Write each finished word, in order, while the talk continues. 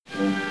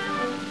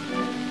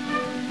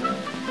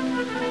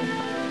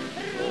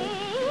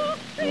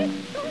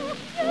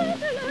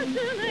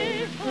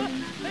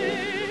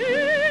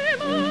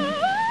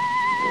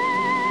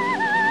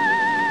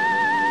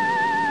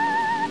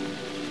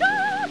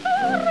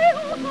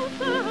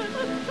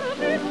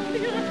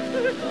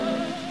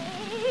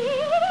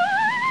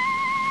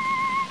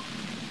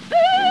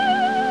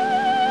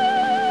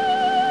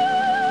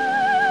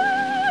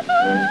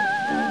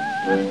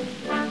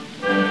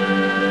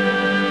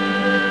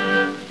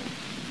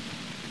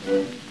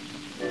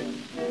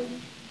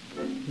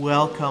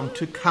Welcome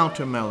to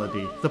Counter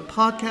Melody, the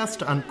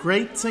podcast on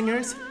great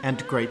singers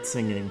and great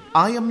singing.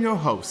 I am your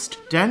host,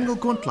 Daniel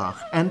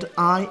Gundlach, and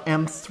I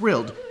am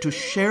thrilled to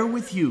share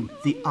with you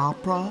the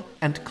opera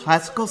and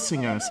classical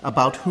singers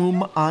about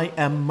whom I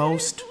am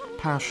most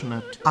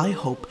passionate. I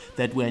hope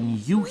that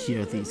when you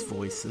hear these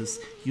voices,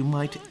 you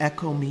might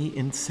echo me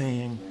in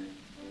saying,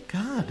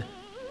 God,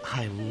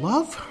 I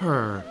love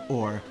her,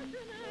 or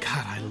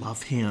God, I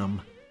love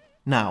him.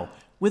 Now,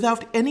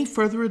 without any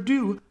further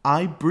ado,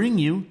 I bring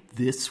you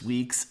this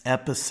week's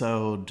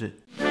episode.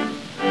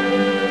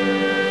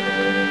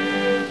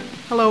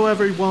 Hello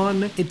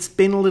everyone. It's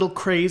been a little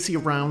crazy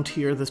around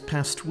here this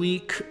past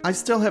week. I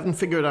still haven't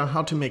figured out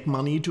how to make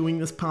money doing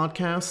this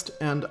podcast,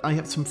 and I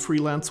have some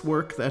freelance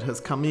work that has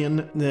come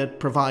in that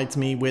provides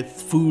me with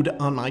food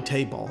on my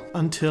table.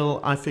 Until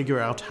I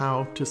figure out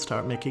how to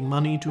start making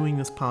money doing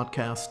this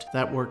podcast,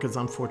 that work is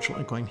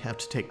unfortunately going to have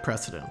to take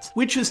precedence.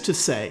 Which is to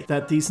say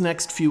that these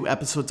next few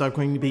episodes are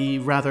going to be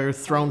rather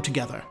thrown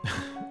together.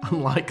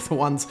 Unlike the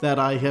ones that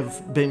I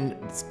have been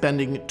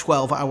spending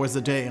 12 hours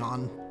a day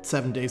on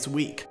 7 days a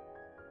week.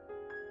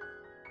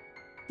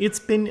 It's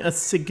been a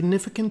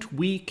significant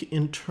week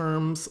in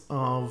terms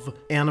of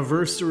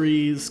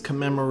anniversaries,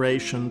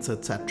 commemorations,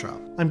 etc.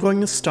 I'm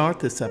going to start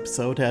this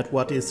episode at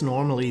what is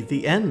normally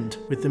the end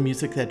with the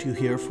music that you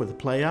hear for the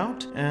play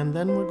out, and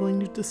then we're going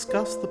to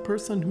discuss the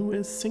person who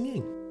is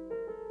singing.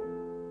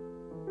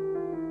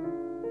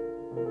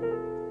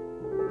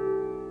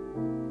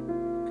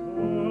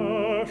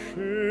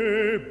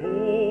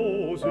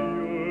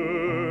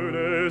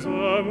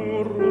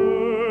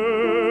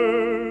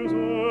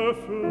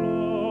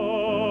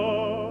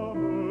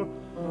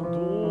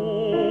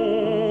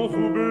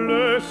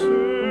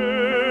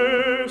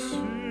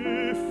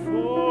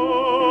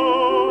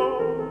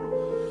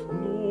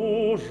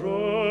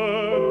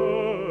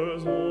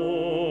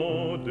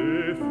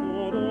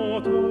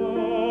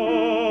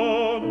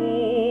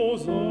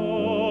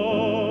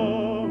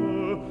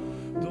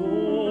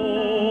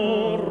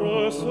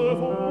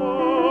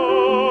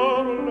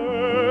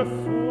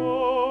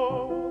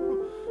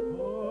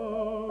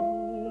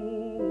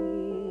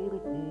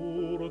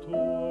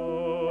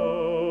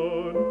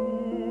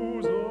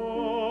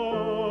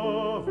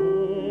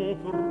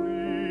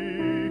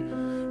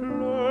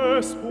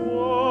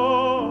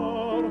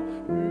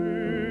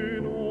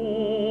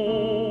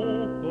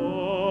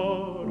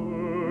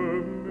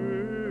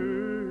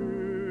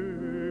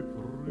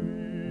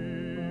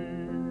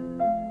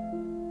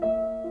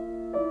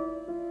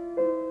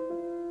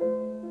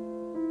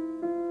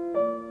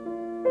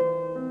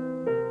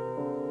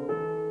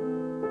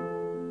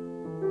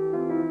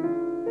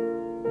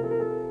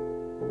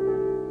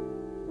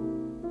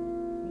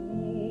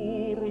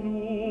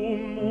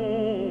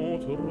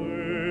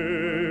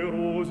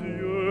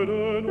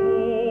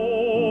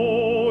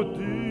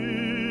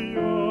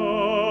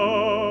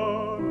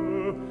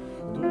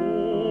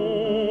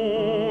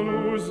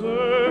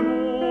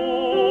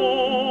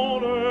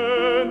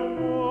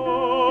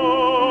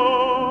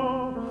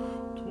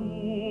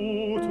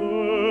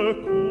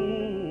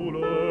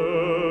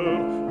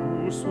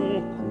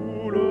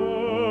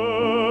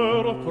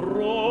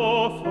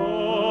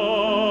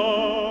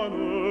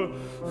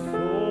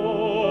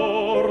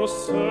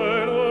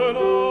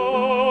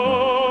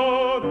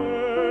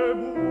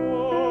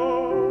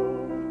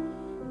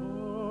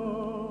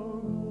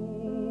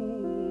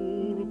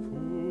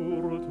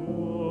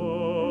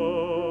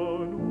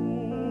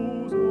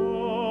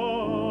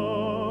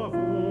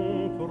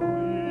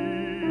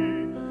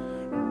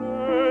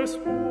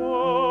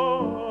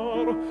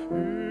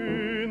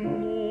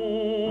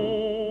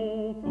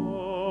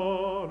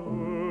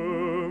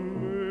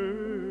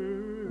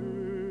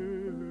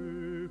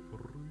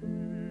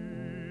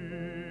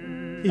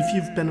 If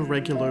you've been a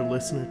regular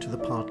listener to the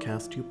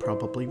podcast, you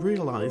probably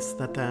realize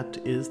that that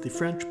is the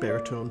French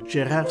baritone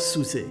Gérard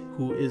Souzet,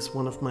 who is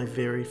one of my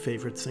very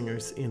favorite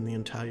singers in the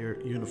entire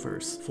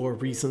universe, for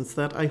reasons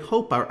that I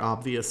hope are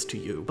obvious to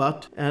you.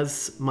 But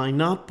as my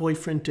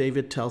not-boyfriend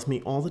David tells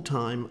me all the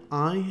time,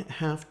 I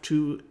have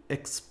to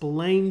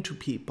explain to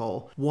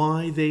people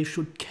why they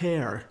should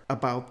care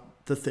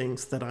about the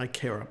things that I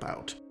care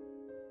about.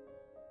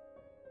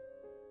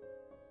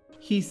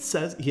 He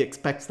says he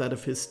expects that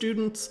of his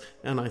students,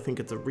 and I think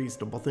it's a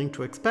reasonable thing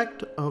to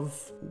expect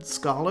of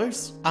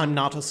scholars. I'm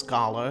not a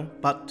scholar,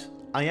 but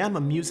I am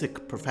a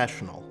music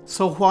professional.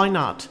 So why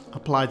not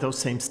apply those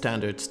same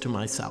standards to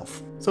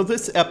myself? So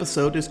this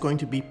episode is going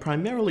to be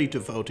primarily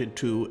devoted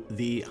to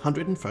the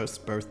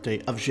 101st birthday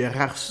of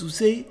Gérard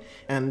Souzet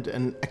and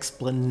an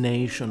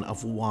explanation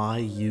of why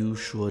you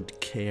should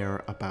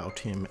care about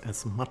him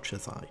as much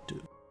as I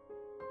do.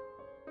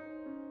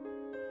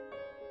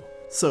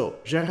 So,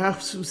 Gérard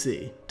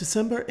Souzet,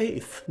 December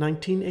 8th,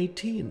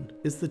 1918,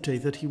 is the day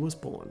that he was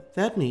born.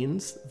 That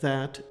means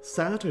that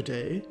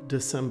Saturday,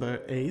 December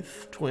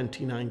 8th,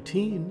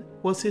 2019,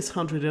 was his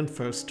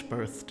 101st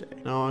birthday.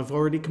 Now, I've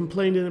already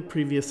complained in a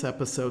previous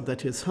episode that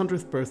his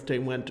 100th birthday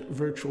went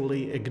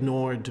virtually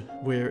ignored,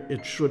 where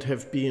it should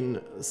have been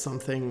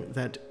something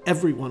that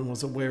everyone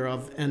was aware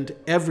of, and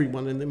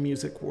everyone in the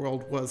music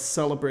world was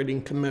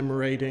celebrating,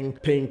 commemorating,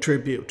 paying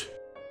tribute.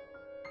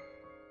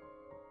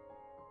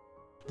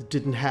 It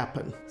didn't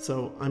happen,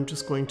 so I'm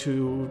just going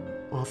to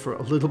offer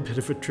a little bit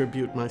of a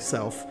tribute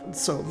myself.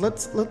 So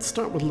let's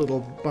start with a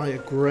little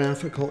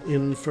biographical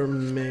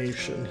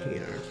information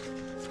here.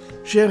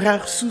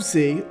 Gérard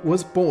Souzet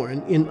was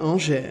born in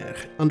Angers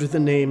under the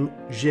name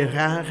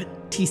Gérard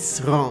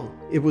Tisserand.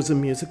 It was a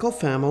musical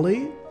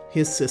family.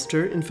 His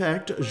sister, in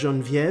fact,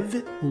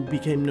 Geneviève, who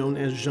became known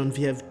as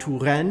Geneviève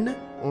Touraine,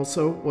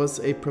 also was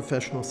a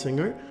professional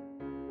singer.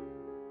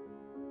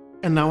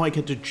 And now I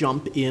get to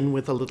jump in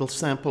with a little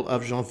sample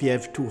of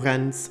Geneviève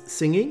Touraine's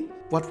singing.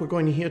 What we're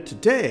going to hear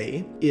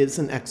today is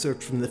an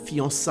excerpt from the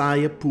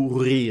Fiançailles pour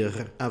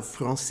Rire of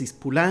Francis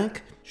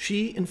Poulenc.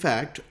 She, in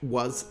fact,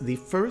 was the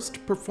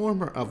first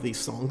performer of these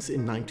songs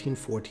in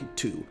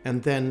 1942.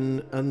 And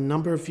then a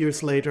number of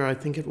years later, I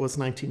think it was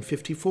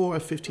 1954 or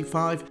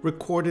 55,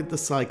 recorded the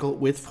cycle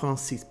with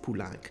Francis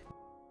Poulenc.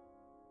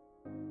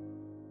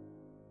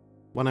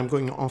 What I'm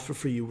going to offer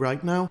for you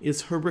right now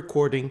is her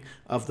recording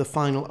of the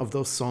final of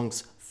those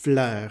songs,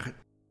 Fleur.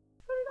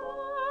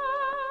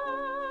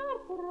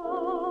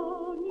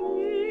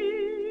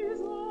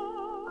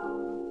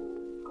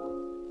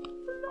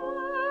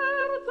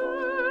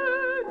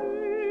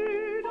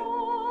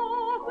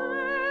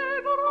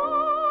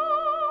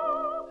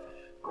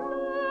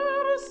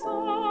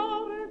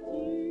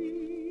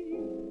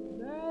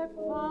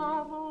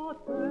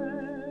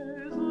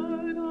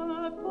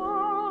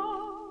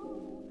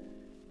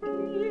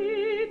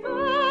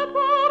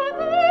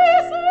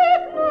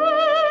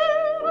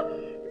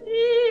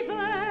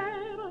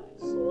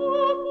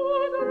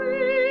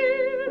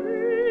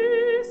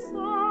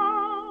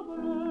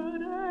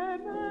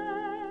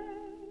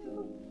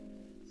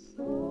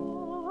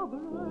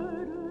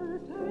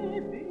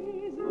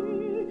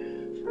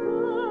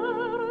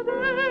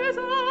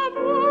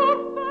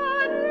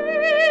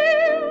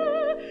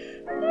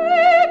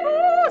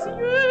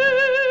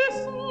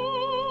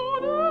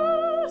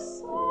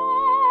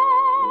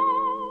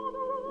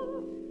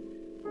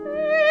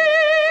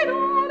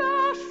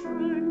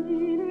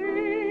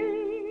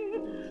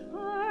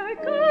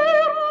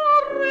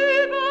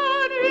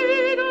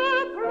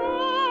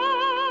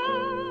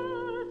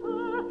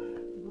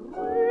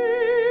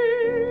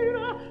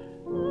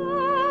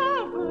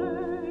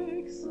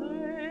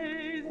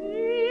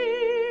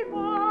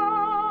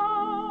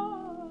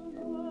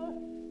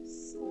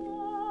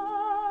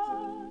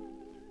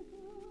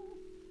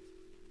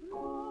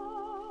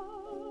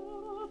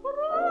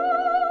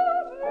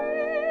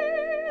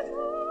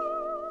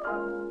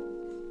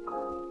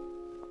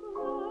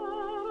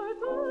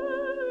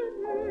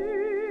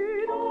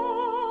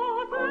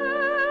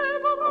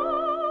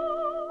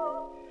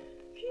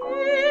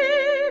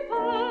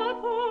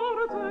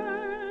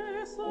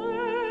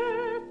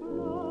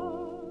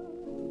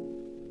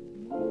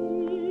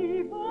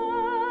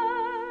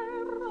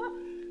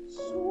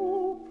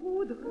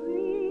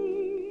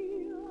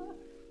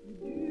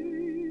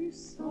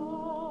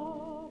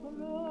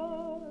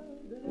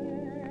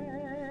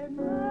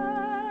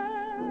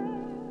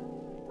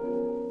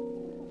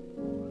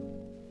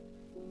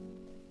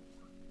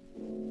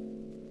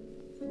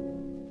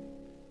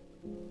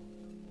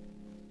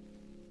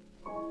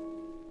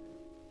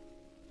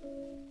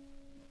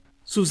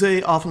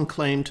 Souzet often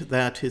claimed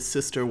that his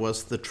sister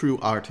was the true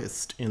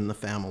artist in the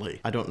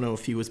family. I don't know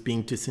if he was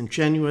being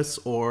disingenuous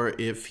or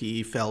if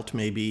he felt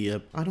maybe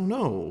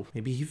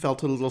he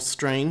felt a little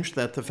strange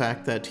that the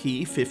fact that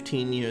he,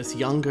 15 years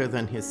younger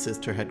than his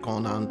sister, had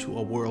gone on to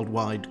a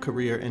worldwide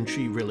career and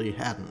she really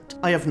hadn't.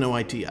 I have no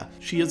idea.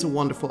 She is a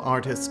wonderful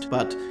artist,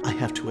 but I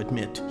have to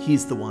admit,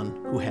 he's the one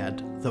who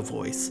had the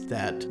voice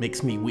that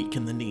makes me weak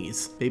in the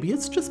knees. Maybe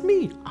it's just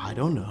me. I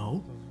don't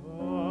know.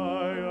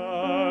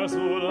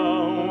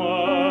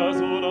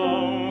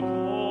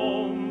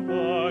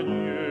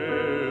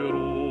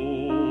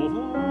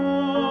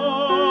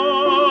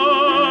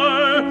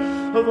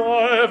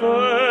 Vai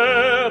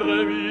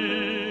ver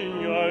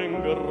minha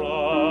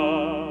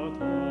ingrata,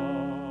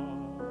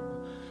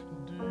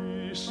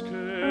 diz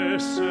que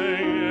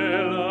sem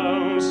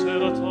ela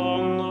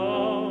sertão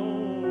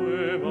não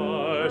é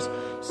mais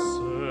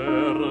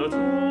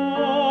sertão.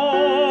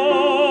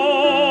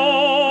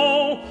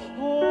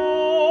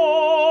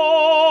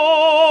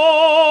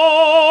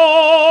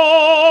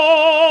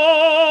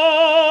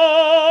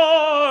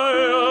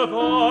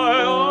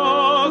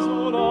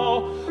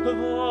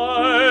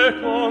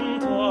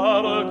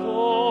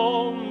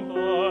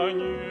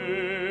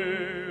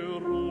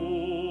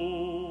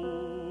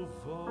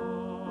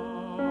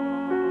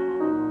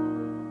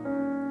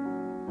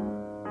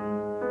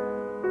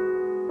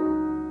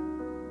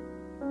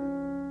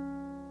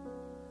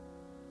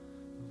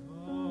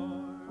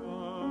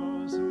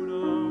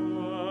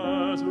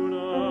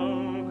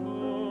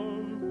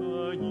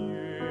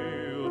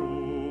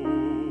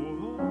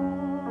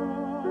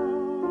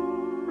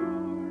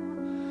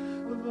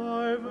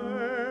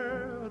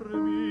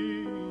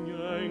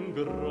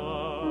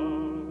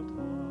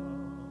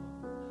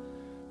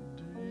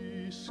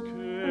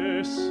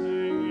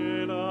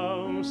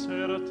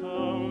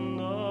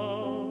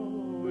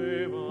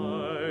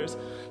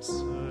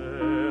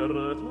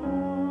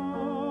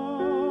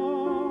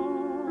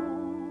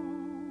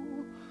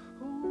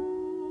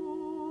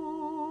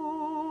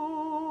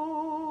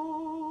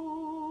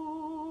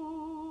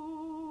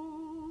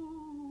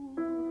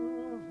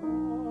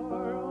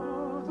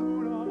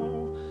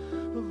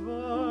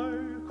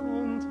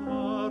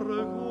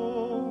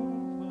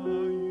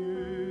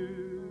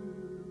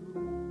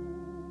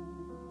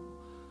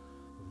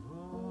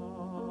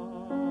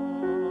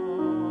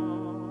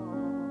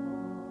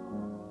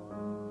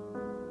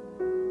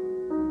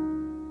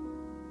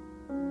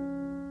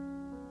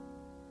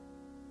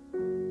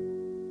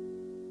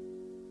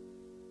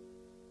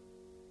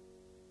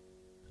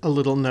 A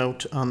little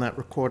note on that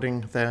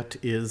recording, that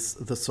is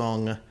the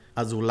song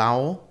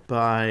Azulão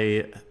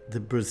by the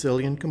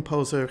Brazilian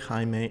composer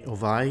Jaime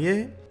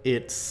Ovalle.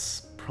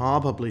 It's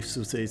probably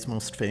Suze's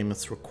most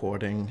famous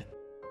recording.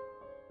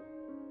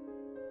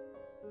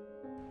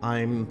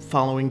 I'm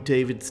following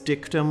David's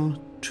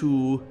dictum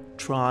to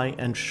try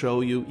and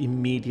show you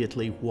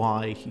immediately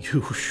why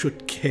you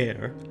should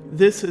care.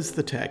 This is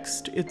the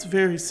text. It's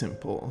very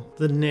simple.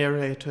 The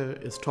narrator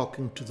is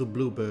talking to the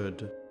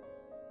bluebird.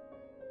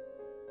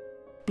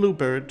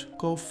 Bluebird,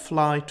 go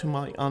fly to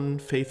my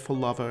unfaithful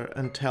lover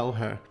and tell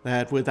her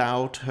that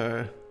without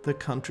her, the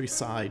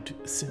countryside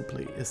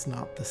simply is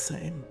not the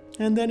same.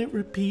 And then it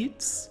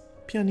repeats,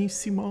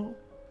 pianissimo,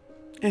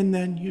 and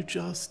then you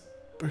just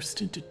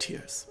burst into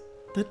tears.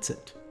 That's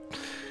it.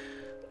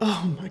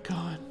 Oh my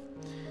God.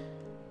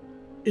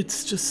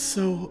 It's just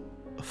so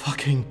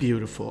fucking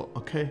beautiful,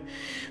 okay?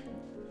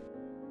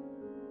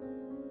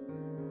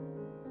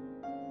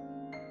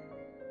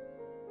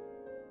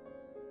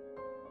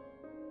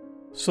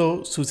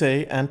 So Suze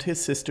and his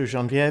sister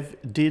Geneviève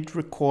did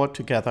record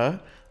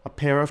together a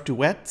pair of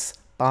duets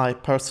by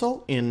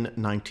Purcell in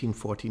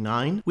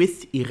 1949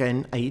 with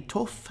Irène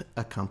Aitoff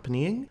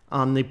accompanying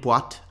on the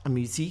Boîte à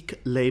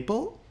Musique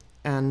label.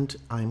 And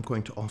I'm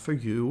going to offer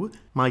you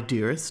My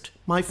Dearest,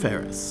 My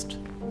Fairest.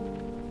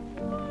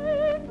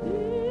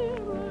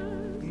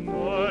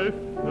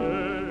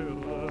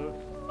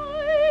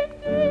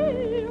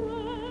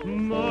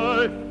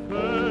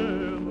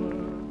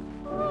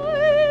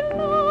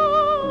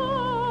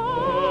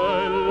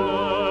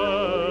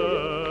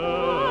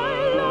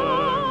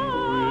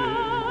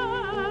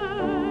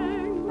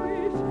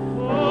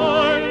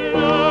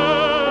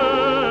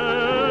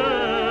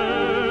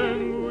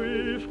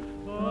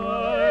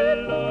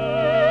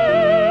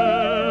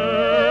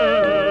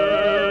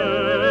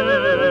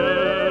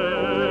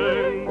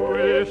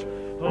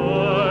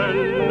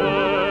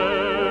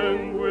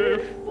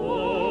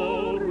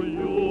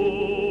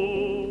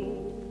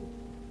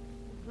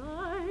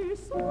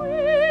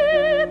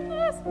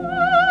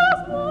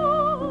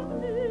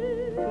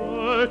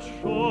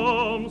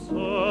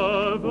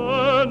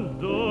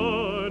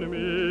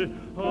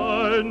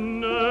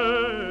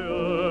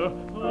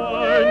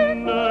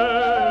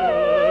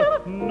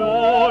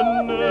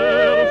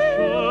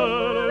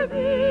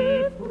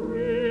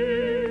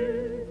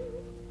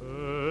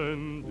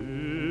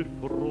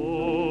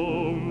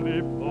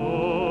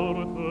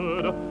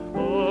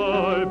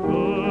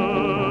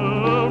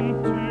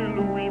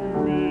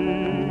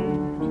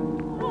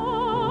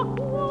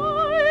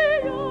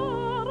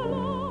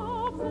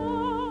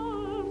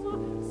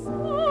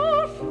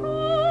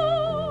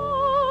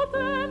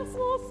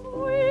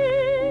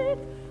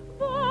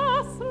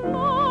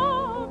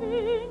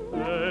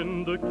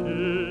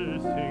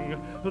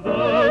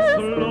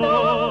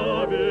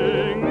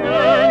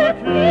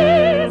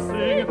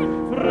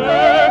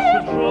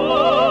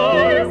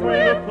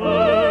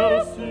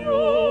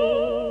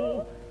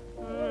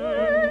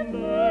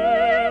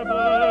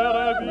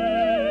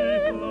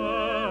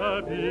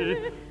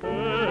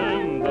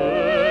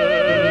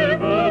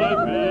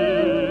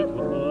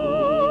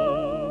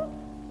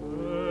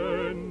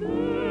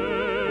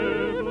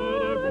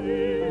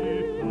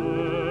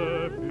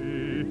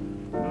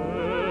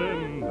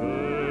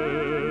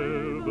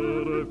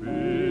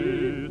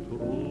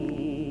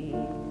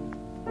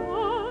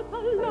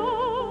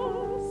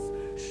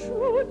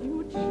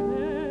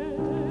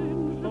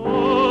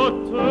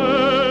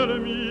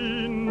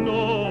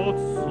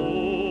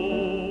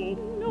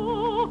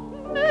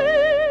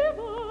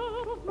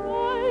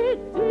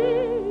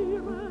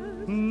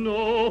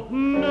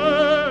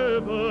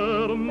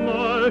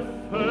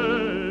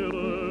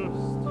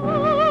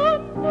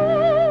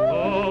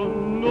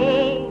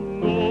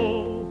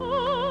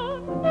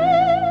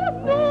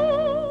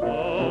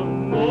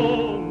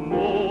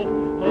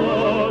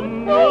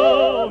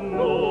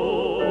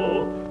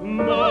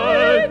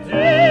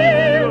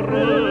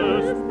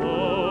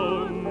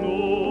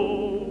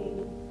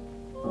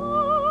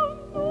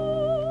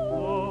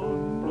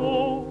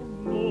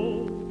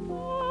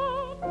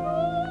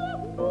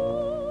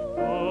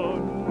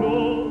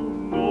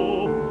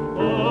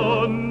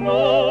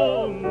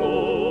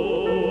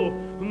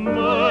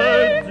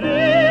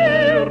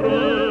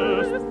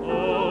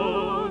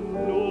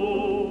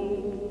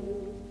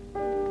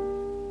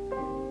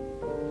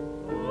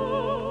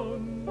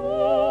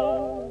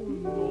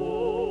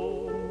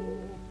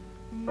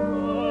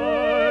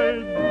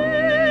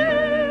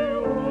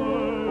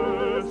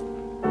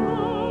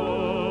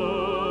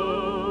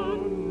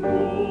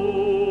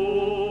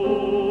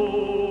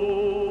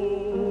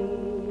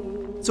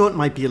 So it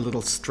might be a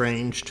little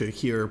strange to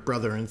hear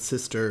brother and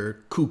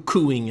sister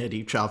cuckooing at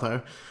each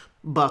other,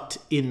 but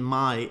in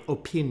my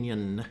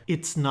opinion,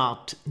 it's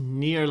not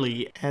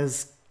nearly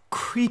as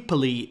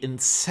creepily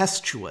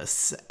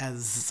incestuous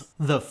as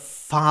the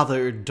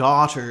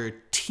father-daughter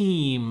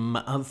team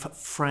of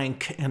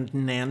Frank and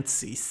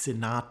Nancy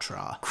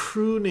Sinatra,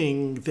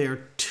 crooning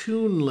their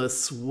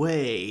tuneless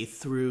way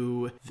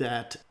through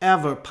that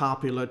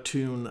ever-popular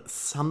tune,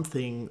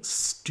 Something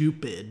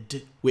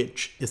Stupid,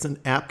 which is an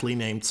aptly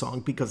named song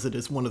because it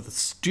is one of the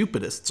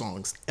stupidest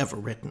songs ever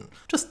written,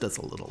 just as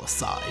a little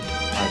aside.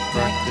 I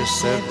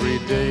practice every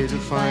day to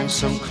find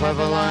some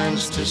clever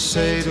lines to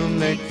say to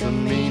make the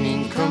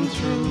meaning come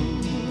through.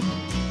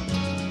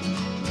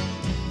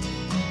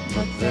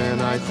 But then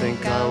I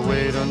think I'll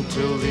wait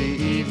until the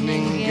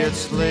evening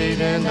gets late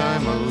and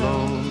I'm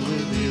alone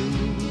with you.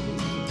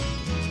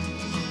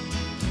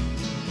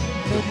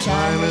 The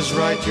time is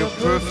right, your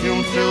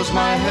perfume fills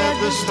my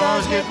head, the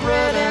stars get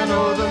red and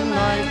oh, the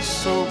night's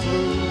so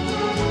blue.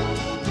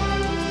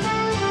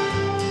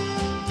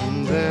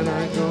 And then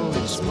I go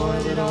and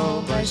spoil it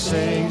all by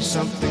saying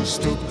something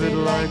stupid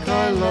like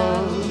I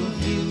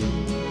love you.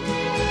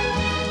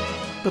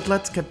 But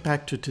let's get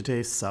back to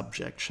today's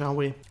subject, shall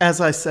we?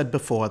 As I said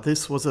before,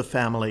 this was a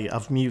family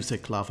of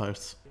music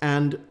lovers.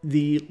 And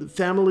the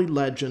family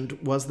legend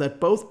was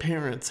that both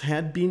parents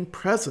had been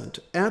present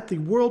at the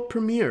world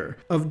premiere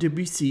of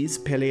Debussy's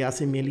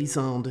Pelléas et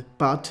Mélisande,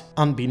 but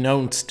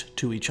unbeknownst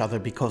to each other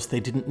because they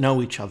didn't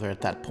know each other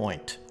at that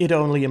point. It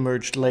only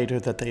emerged later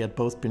that they had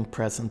both been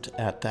present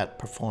at that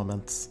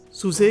performance.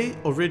 Souzet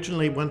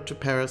originally went to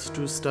Paris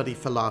to study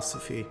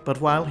philosophy,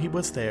 but while he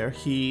was there,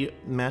 he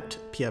met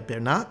Pierre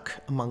Bernac,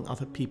 among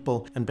other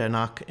people, and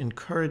Bernac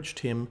encouraged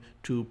him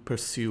to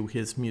pursue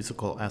his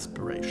musical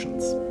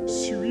aspirations.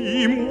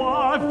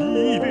 Suis-moi,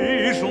 vive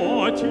et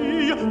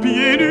gentille,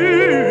 pieds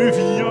nus,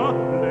 viens,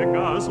 les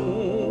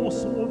gazons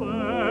sont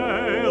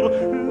verts,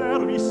 les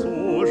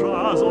ruisseaux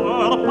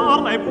jaseurs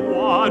par les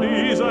bois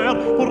déserts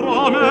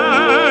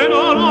promènent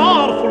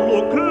leur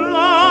flot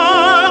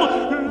clair,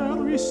 les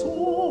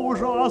ruisseaux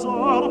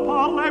jaseurs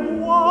par les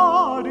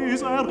bois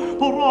déserts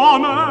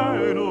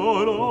promènent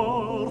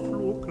leur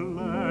flot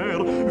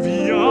clair.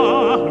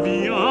 Viens,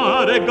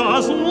 viens, les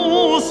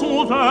gazons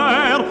sont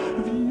verts,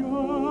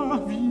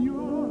 viens,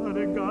 viens,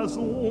 les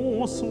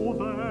gazons sont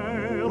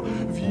verts,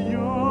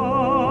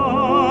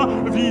 viens,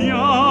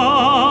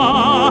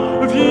 viens,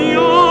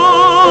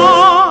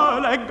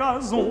 viens, les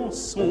gazons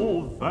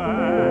sont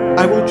verts.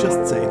 I will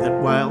just say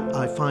that while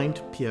I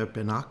find Pierre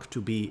Bernac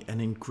to be an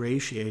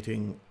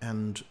ingratiating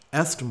and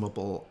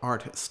estimable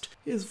artist,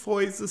 his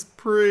voice is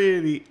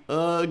pretty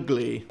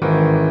ugly,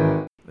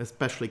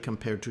 especially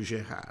compared to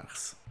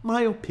Gérard's.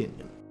 My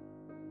opinion.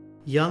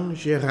 Young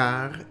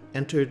Gérard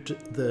entered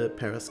the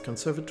Paris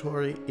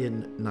Conservatory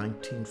in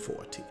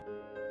 1940,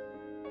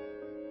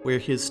 where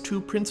his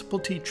two principal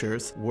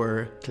teachers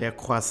were Claire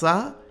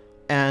Croizat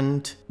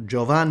and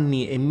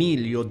Giovanni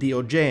Emilio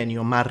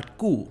Diogenio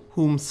Marcou,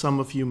 whom some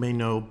of you may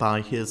know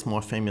by his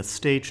more famous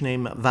stage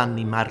name,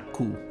 Vanni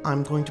Marcou.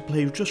 I'm going to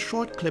play you just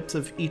short clips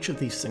of each of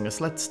these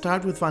singers. Let's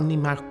start with Vanni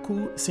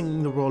Marcou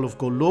singing the role of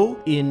Golo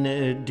in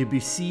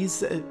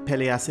Debussy's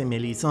Pelléas et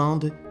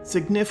Mélisande.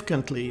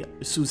 Significantly,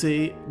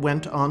 Souzet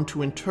went on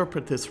to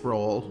interpret this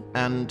role,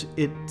 and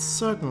it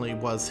certainly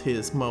was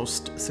his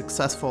most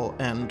successful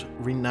and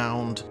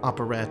renowned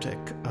operatic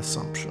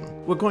assumption.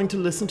 We're going to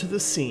listen to the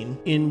scene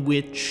in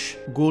which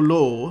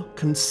Golo,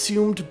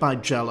 consumed by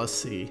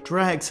jealousy,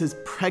 drags his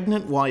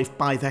pregnant wife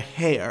by the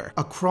hair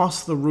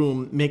across the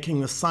room,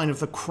 making the sign of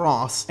the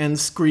cross and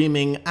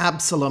screaming,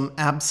 "Absalom,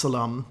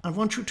 Absalom." I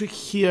want you to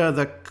hear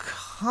the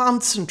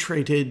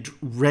concentrated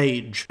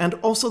rage and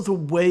also the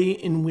way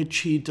in which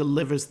he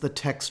delivers the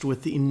text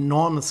with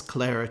enormous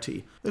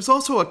clarity. There's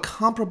also a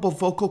comparable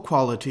vocal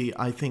quality,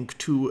 I think,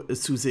 to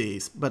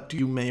Souzet's, but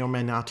you may or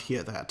may not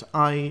hear that.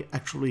 I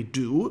actually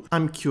do.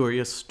 I'm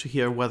curious to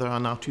hear whether or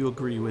not you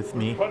agree with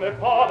me.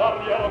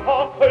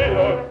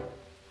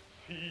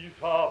 Si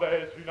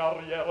j'avais une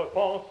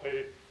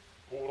arrière-pensée,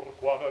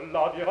 pourquoi ne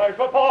la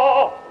dirais-je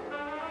pas?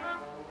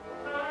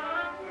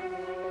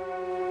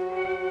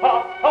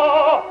 Ah,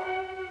 ah!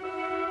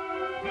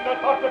 Ne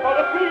tâchez pas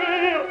de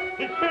fuir,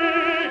 ici!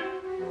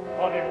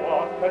 Donnez-moi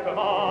cette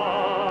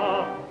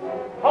main!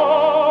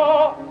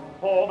 Ah!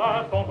 Vos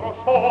mains sont trop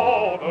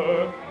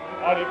chaudes!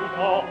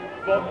 Allez-vous-en,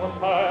 votre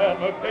chair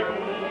me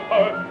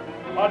dégoûte!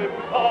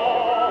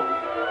 Allez-vous-en!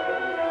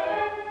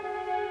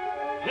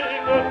 Il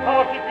ne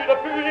s'agit plus de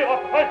fuir à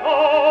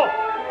présent.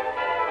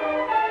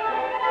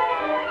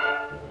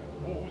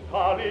 Vous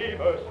allez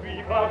me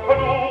suivre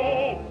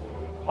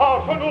à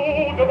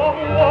genoux devant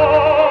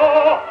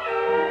moi.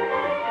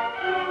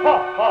 Ha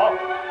ha,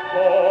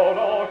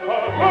 volant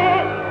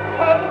cheveux,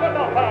 ferme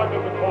la main de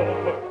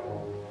gauche.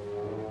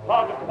 À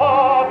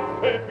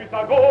droite et puis à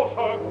gauche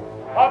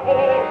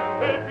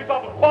et puis à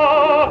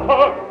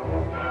droite.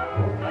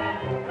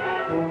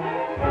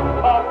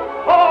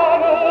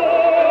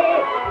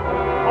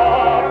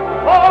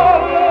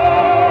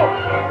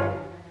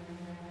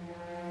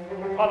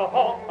 À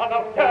l'avant, en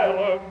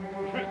arrière,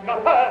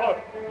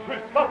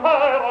 jusqu'à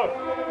terre,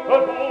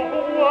 vous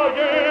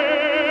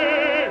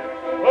voyez,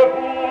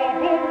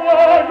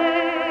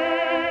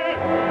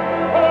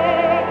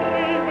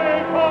 arrivez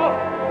pas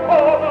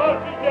comme un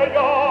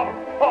vieillard,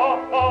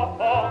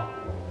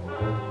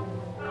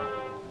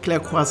 Claire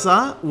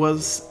Croizat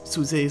was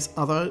Suzet's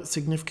other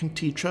significant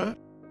teacher.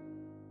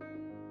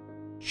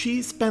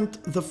 She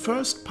spent the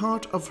first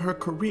part of her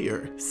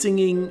career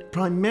singing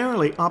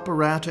primarily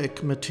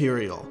operatic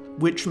material,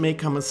 which may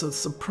come as a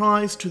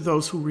surprise to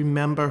those who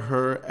remember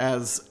her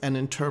as an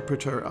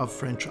interpreter of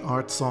French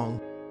art song.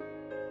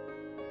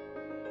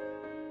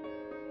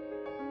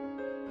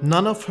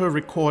 None of her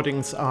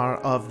recordings are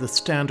of the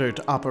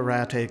standard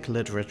operatic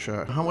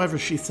literature. However,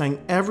 she sang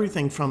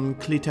everything from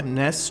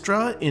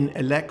Clytemnestra in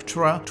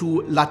Electra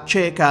to La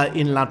Cieca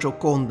in La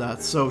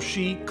Gioconda, so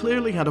she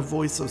clearly had a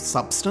voice of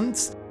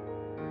substance.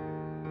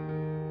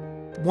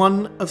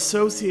 One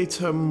associates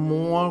her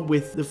more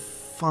with the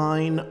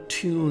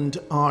fine-tuned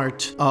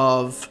art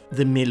of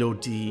the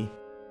mélodie.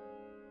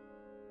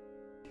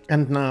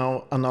 And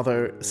now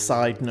another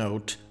side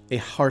note, a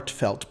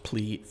heartfelt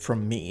plea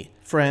from me.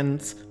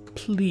 Friends,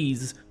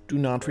 please do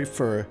not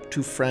refer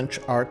to French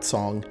art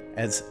song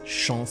as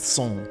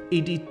chanson.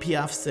 Edith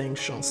Piaf sang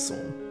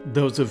chanson.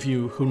 Those of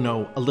you who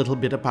know a little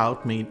bit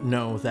about me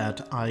know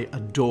that I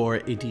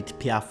adore Edith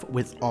Piaf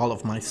with all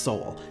of my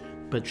soul.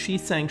 But she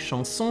sang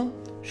chanson,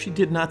 she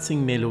did not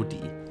sing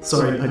mélodie.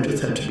 Sorry, I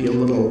just had to be a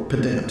little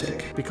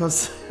pedantic.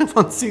 Because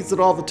one sees it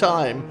all the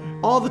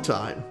time. All the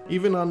time.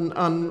 Even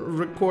on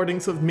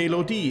recordings of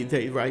mélodie,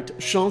 they write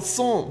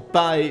chanson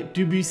by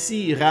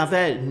Debussy,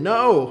 Ravel.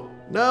 No!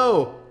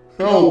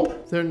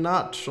 They're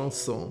not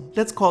chansons.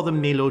 Let's call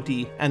them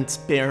mélodie and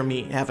spare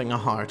me having a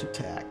heart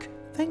attack.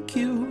 Thank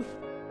you.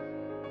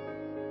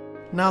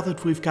 Now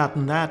that we've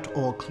gotten that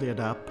all cleared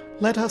up,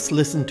 let us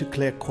listen to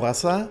Claire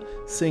Croizat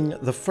sing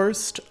the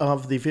first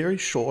of the very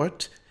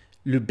short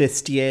Le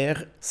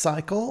Bestiaire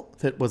cycle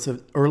that was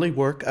an early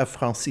work of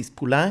Francis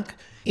Poulenc.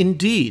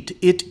 Indeed,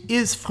 it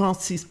is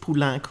Francis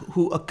Poulenc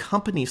who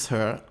accompanies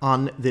her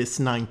on this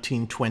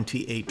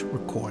 1928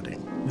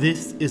 recording.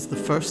 This is the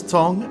first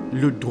song,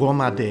 Le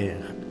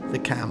Dromadaire, the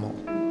camel.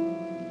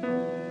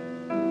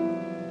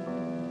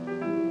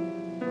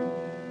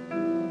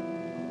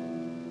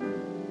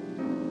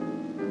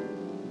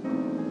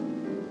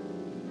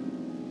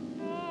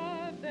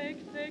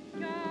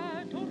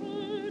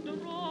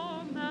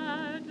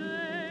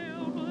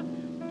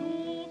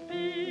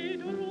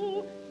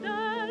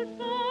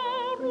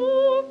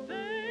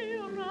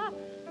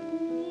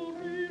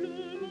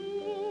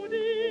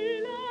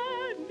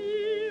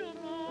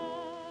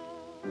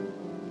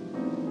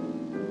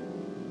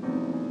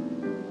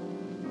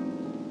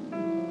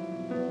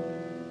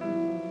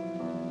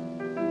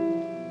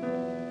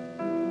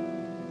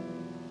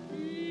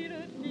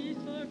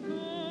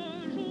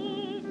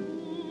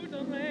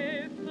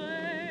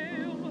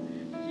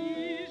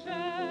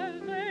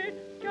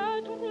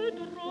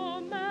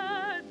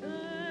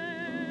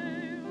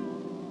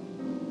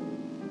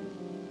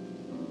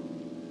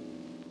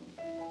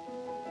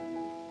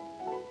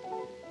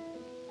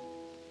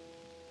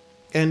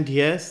 And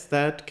yes,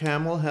 that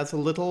camel has a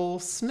little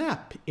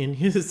snap in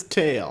his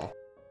tail.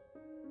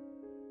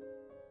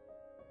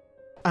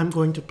 I'm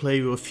going to play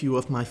you a few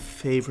of my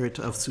favorite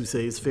of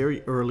Suzet's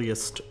very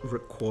earliest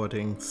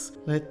recordings.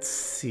 Let's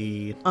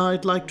see.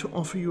 I'd like to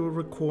offer you a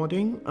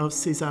recording of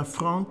César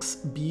Franck's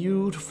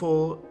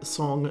beautiful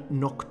song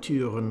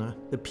Nocturne.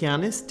 The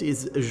pianist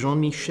is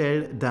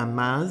Jean-Michel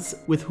Damas,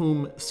 with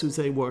whom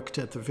Suzet worked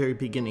at the very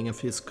beginning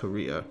of his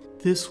career.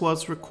 This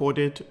was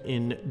recorded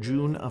in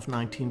June of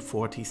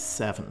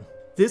 1947.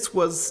 This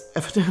was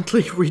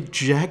evidently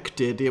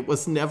rejected. It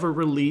was never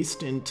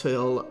released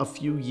until a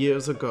few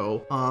years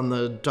ago on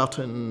the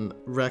Dutton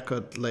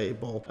record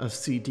label, a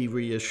CD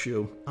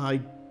reissue. I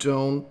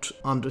don't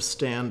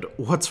understand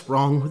what's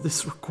wrong with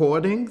this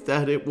recording,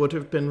 that it would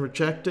have been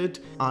rejected.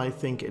 I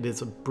think it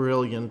is a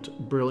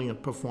brilliant,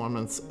 brilliant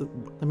performance.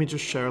 Let me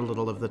just share a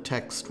little of the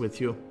text with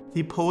you.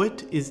 The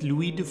poet is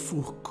Louis de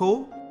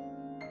Fourcault.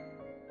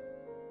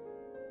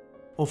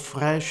 Aux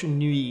fraîches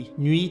nuits,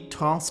 nuits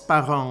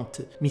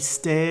transparentes,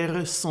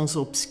 mystères sans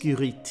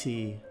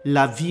obscurité.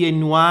 La vie est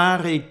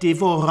noire et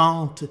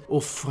dévorante.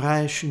 Aux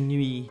fraîches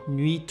nuits,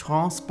 nuits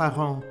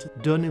transparentes,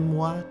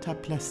 donne-moi ta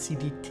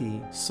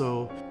placidité.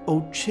 So,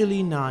 O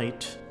chilly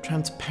night,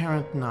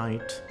 transparent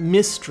night,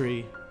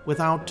 mystery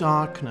without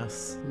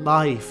darkness,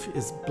 life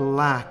is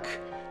black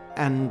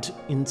and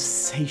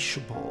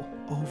insatiable.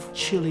 O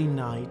chilly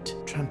night,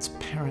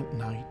 transparent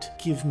night,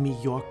 give me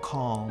your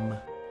calm.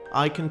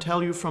 I can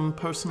tell you from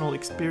personal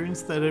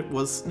experience that it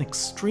was an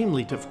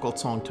extremely difficult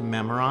song to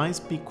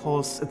memorize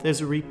because there's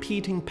a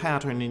repeating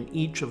pattern in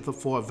each of the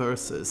 4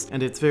 verses,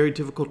 and it's very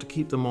difficult to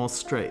keep them all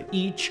straight.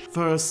 Each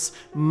verse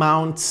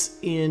mounts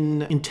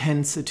in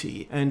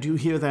intensity, and you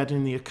hear that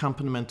in the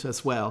accompaniment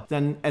as well.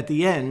 Then at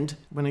the end,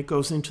 when it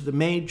goes into the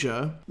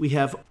major, we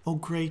have, O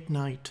great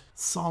night,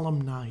 solemn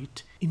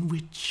night in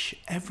which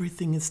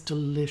everything is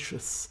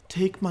delicious.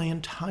 Take my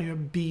entire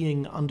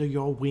being under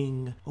your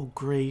wing, O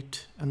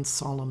great and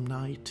solemn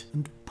night,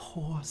 and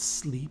pour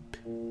sleep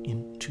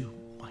into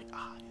my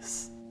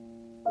eyes.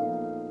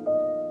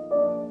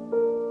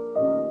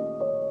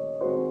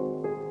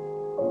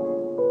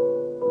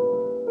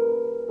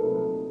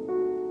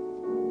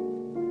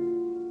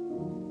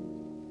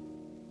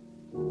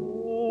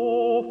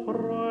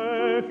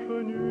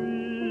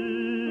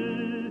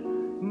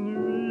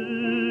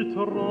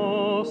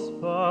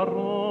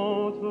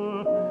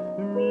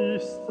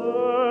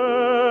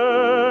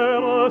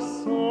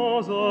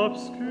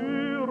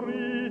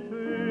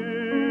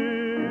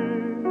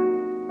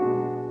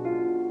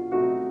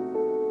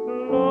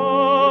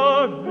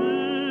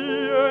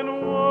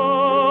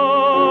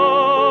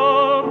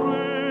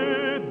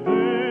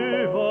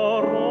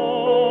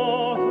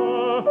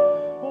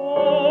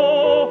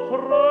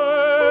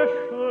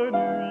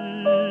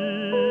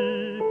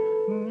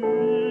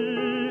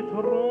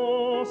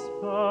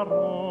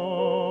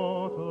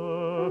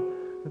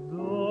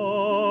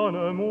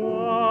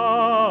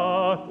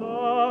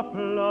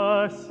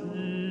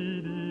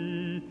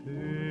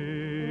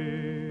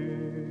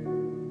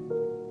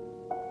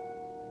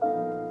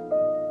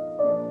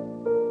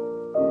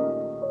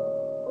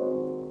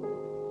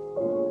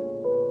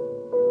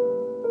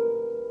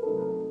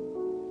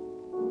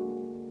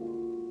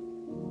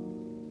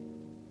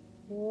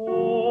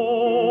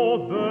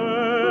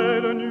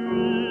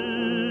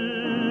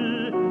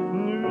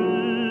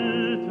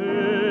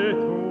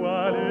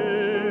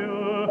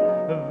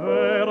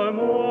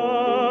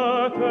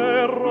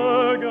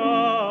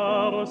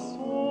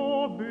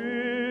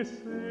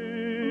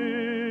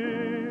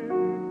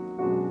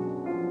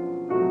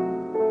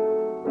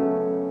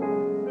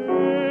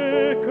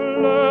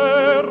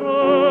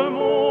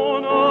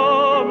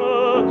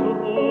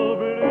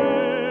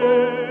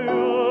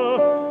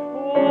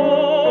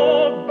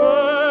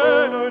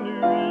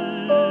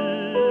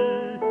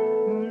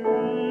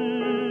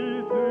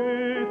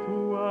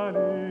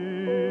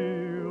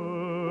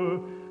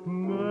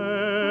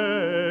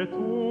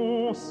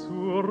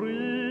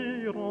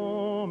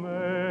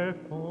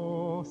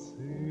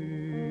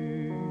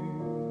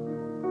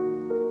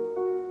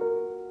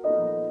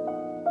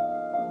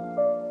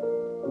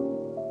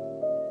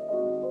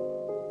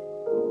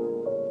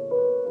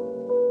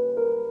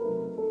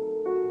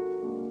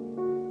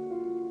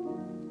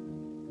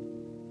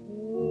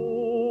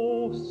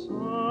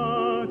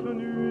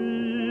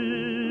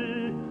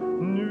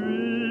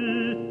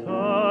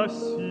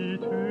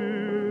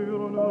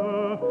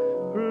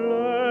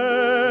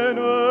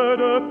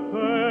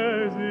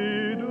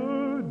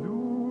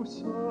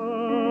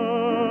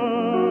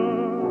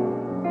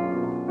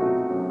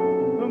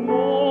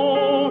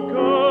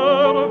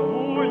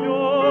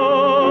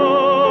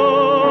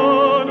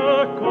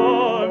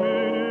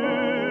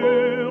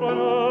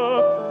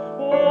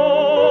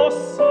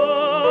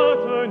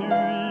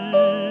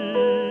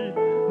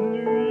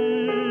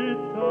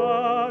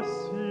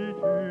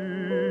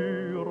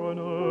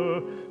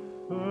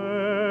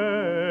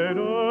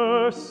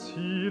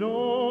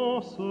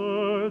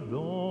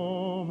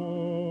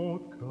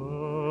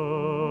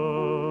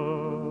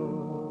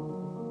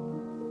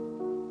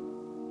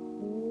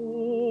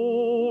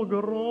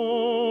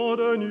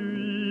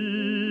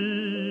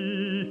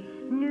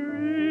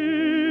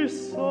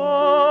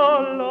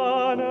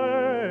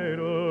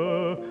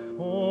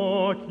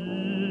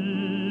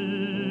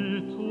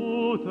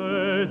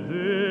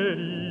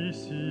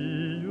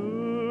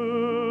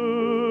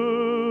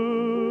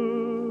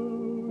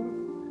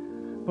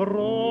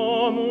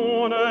 Prends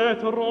mon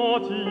être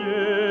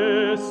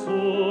entier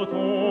sous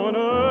ton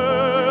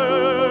aile,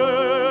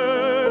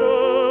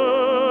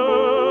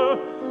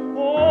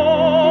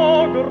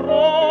 ô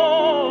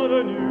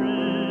grande nuit,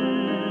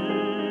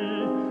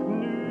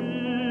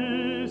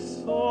 nuit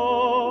solennelle,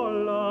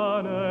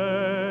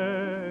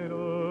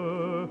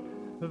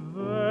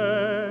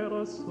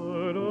 verse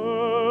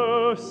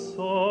le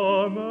sommeil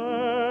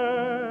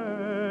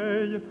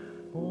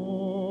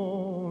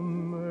en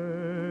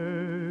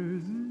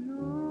mes yeux.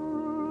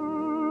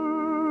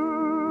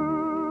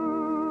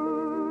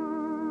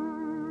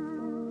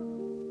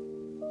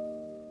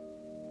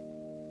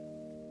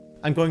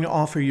 I'm going to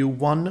offer you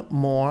one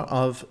more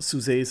of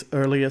Suzet's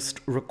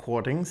earliest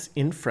recordings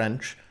in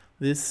French.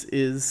 This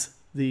is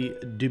the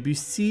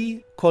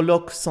Debussy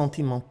Colloque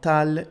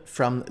Sentimental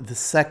from the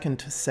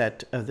second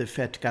set of the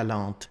Fête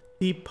Galante.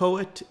 The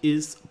poet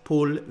is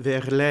Paul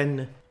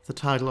Verlaine. The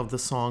title of the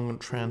song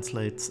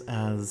translates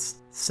as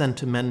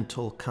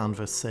Sentimental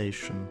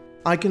Conversation.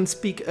 I can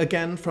speak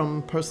again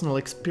from personal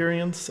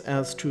experience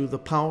as to the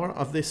power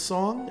of this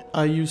song.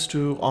 I used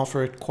to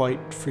offer it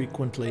quite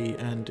frequently,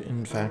 and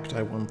in fact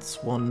I once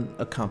won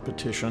a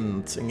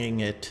competition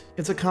singing it.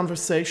 It's a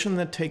conversation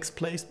that takes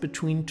place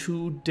between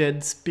two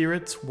dead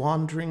spirits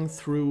wandering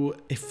through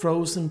a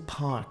frozen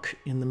park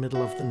in the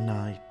middle of the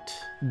night.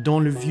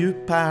 Dans le vieux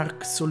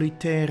parc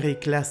solitaire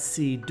et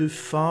glacé, deux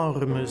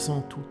formes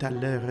ont tout à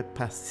l'heure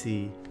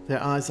passé.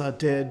 Their eyes are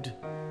dead,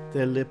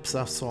 their lips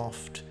are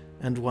soft,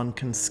 and one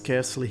can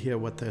scarcely hear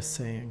what they're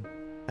saying.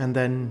 And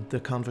then the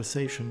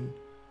conversation.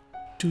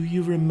 Do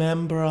you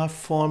remember our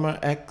former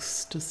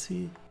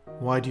ecstasy?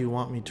 Why do you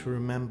want me to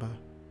remember?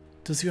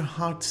 Does your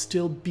heart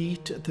still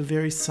beat at the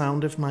very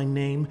sound of my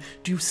name?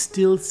 Do you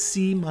still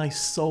see my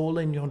soul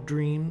in your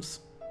dreams?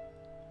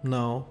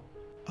 No.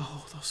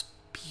 Oh, those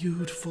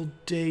beautiful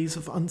days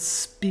of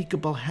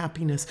unspeakable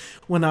happiness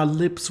when our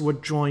lips were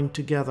joined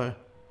together.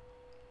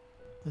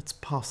 That's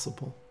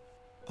possible.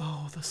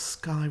 Oh, the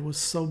sky was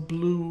so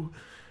blue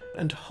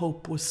and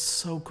hope was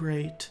so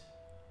great.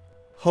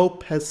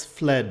 Hope has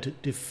fled,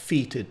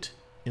 defeated,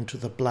 into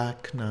the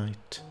black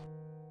night.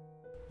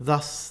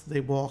 Thus they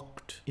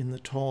walked in the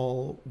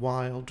tall,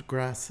 wild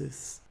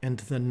grasses, and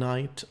the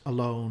night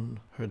alone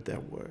heard their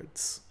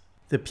words.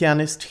 The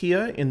pianist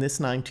here in this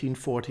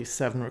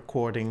 1947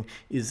 recording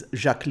is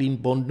Jacqueline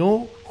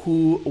Bonneau,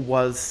 who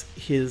was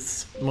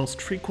his most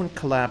frequent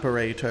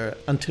collaborator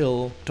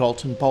until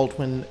Dalton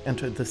Baldwin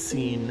entered the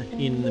scene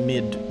in the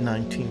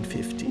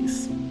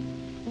mid-1950s.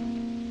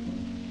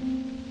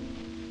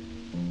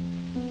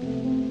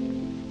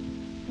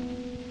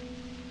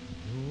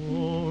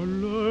 Dans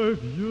le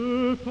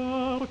vieux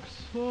parc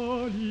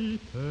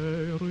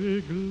solitaire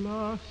et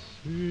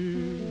glacé,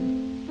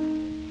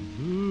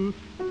 deux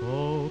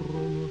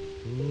formes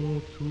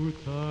ont tout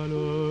à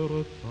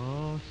l'heure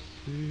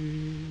passé.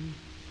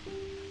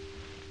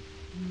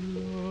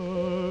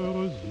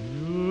 Leurs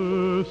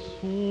yeux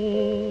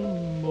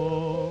sont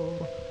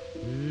morts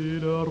et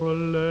leurs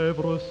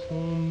lèvres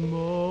sont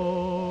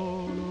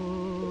molles,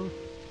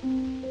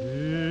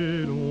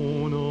 et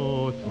l'on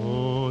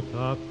entend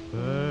à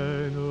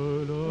peine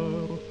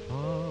leurs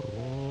paroles.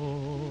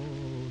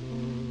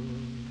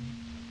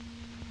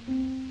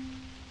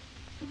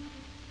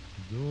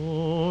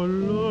 Dans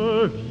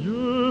le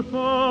vieux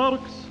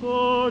parc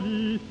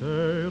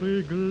solitaire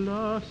et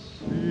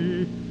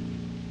glacé,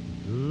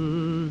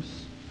 deux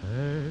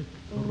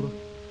spectres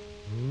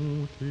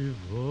ont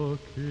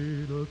évoqué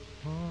le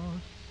passé.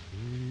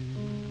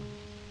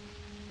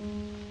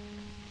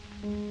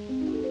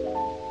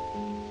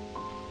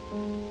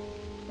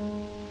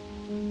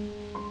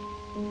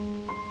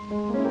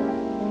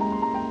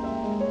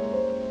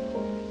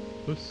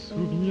 Se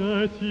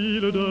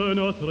souvient-il de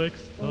notre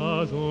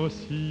extase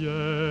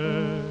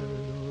ancienne?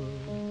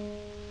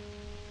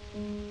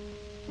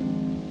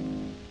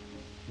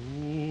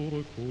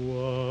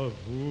 Pourquoi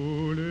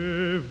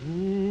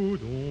voulez-vous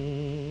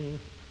donc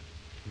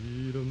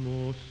qu'il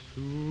m'en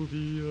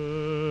souvienne?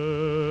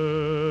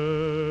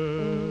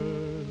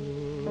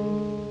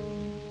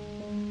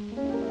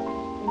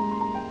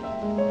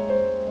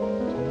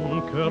 Ton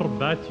cœur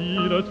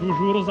bat-il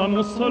toujours à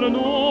mon seul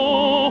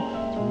nom?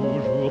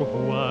 Toujours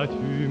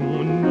vois-tu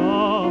mon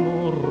âme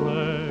en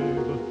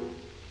rêve?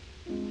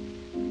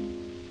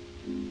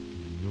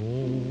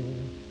 Non.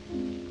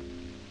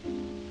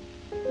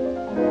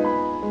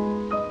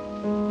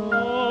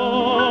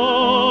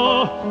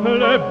 Ah,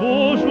 les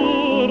beaux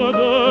jours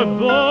de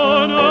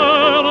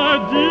bonheur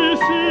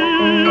indicible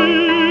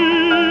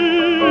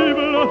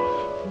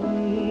où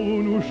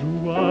nous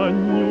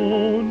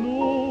joignions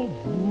nos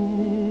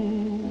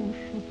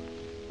bouches.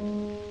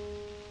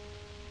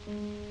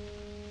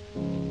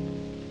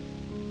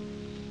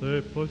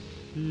 C'est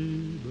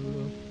possible.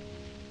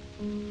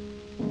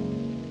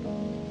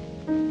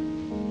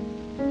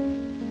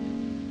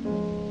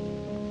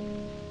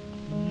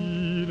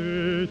 Il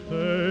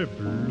était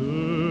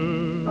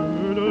bleu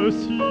le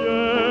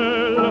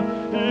ciel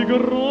et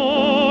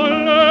grand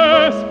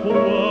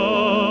l'espoir.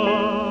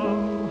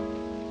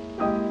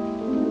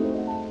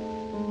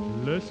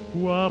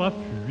 L'espoir a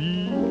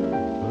fui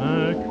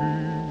vaincu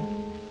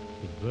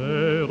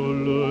vers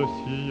le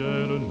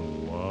ciel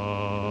noir.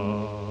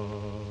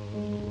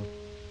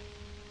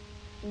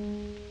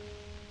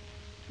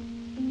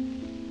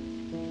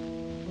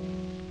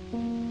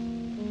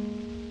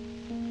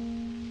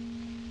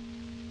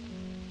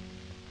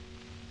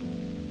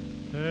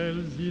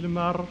 Tels ils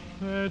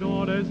marchaient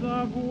dans les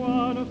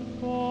avoines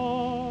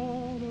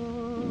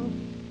folles,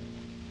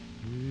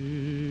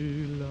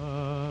 et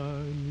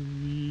la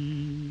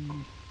nuit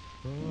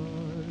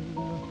seule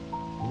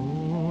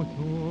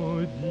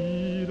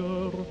entendit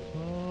leurs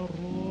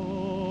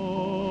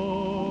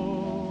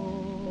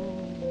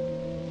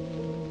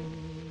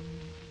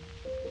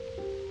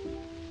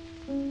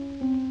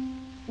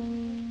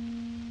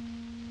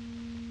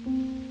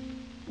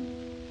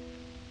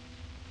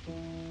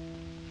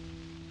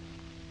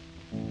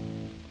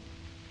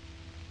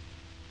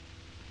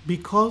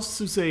Because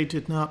Suzette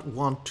did not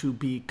want to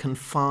be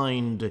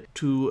confined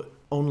to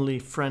only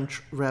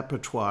French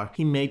repertoire,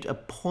 he made a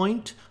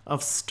point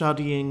of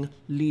studying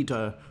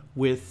Lieder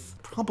with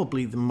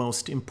probably the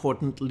most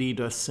important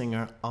Lieder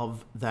singer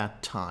of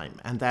that time,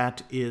 and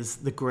that is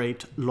the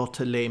great Lotte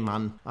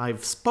Lehmann.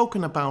 I've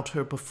spoken about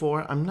her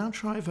before. I'm not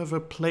sure I've ever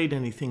played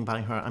anything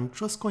by her. I'm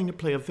just going to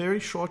play a very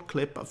short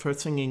clip of her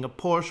singing a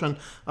portion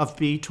of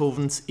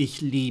Beethoven's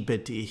Ich liebe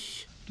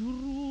dich.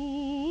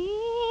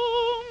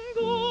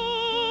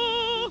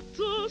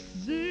 Gottes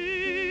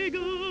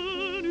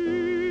Segen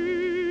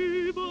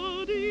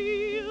über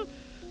dir,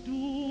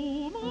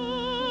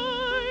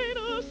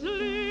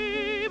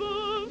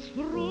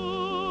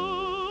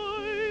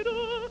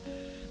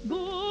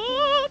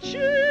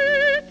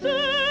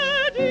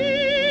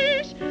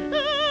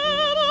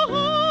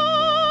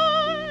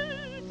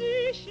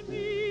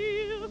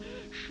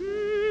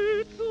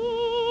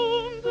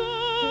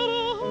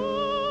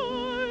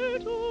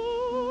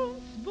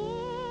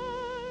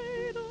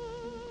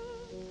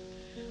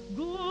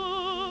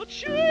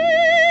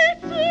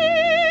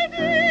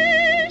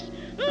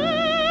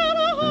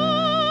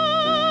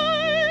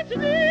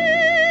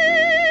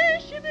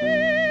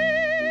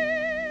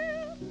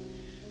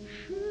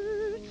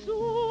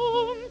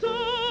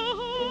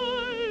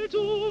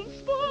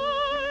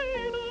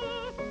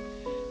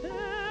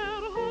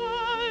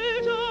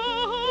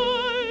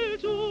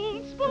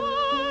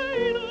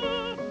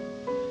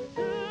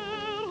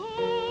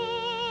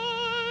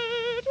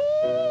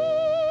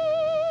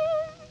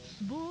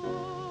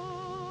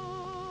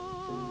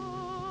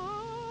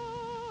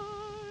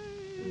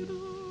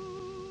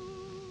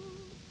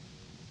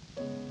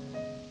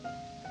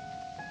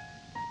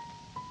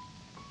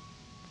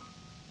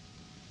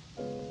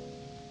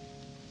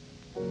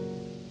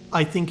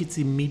 I think it's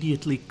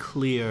immediately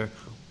clear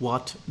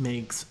what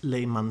makes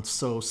Lehmann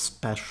so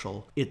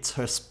special. It's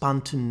her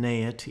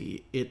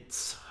spontaneity,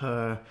 it's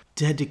her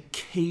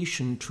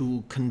dedication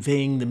to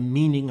conveying the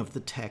meaning of the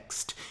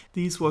text.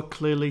 These were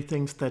clearly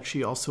things that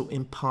she also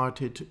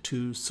imparted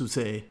to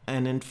Suzet.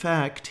 And in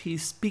fact, he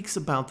speaks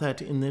about that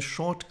in this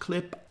short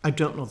clip. I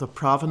don't know the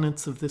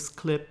provenance of this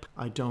clip.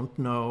 I don't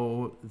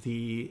know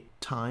the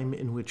time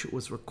in which it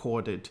was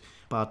recorded,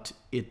 but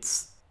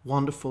it's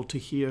wonderful to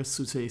hear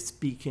Suzet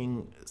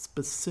speaking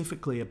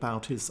specifically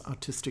about his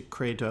artistic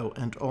credo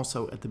and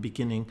also at the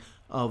beginning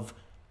of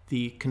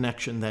the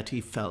connection that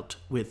he felt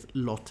with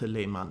Lotte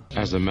Lehmann.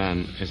 As a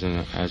man, as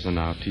an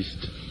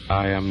artist,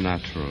 I am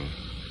natural.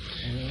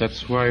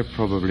 That's why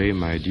probably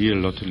my dear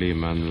Lotte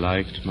Lehmann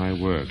liked my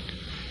work.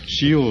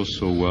 She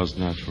also was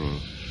natural.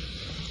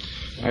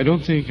 I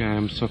don't think I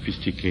am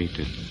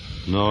sophisticated,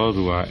 nor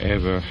do I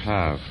ever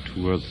have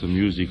towards the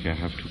music I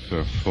have to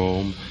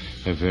perform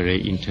a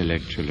very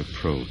intellectual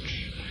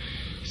approach.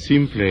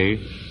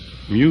 Simply,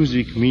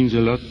 music means a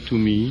lot to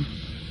me,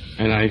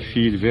 and I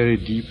feel very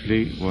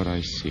deeply what I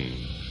sing.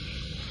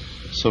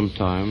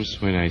 Sometimes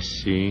when I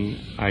sing,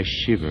 I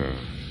shiver.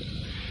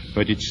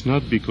 But it's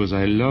not because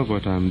I love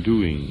what I'm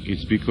doing,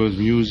 it's because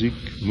music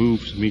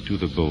moves me to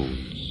the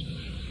bones.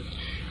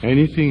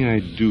 Anything I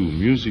do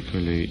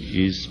musically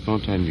is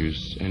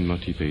spontaneous and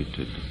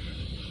motivated.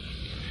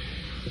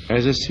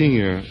 As a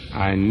singer,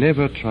 I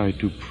never try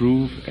to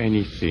prove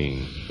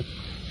anything.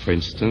 For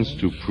instance,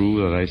 to prove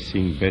that I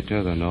sing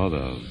better than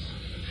others.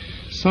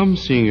 Some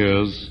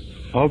singers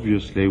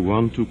obviously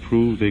want to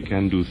prove they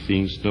can do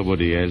things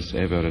nobody else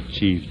ever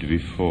achieved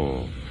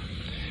before.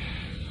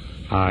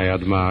 I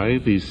admire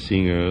these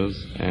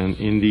singers, and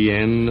in the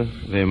end,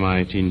 they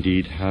might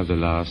indeed have the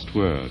last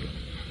word.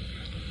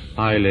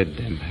 I let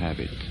them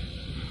have it.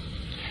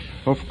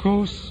 Of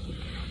course,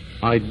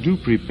 I do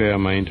prepare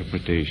my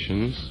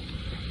interpretations,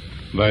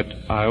 but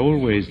I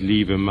always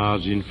leave a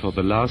margin for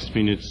the last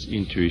minute's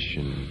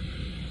intuition.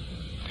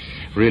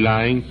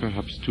 Relying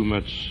perhaps too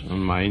much on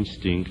my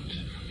instinct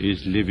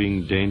is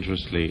living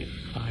dangerously,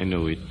 I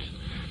know it,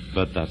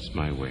 but that's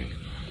my way.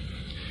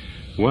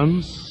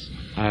 Once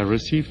I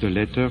received a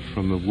letter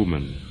from a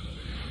woman.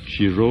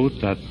 She wrote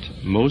that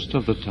most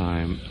of the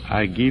time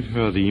I give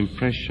her the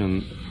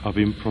impression of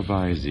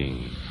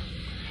improvising.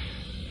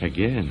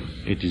 Again,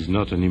 it is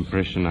not an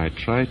impression I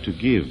try to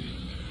give,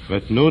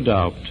 but no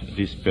doubt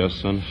this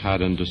person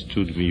had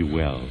understood me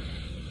well.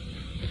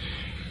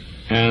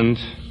 And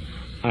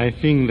I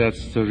think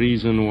that's the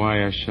reason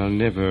why I shall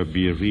never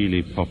be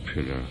really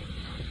popular.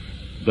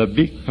 The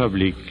big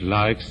public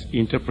likes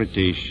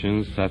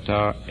interpretations that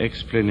are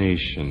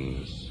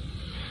explanations.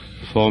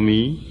 For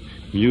me,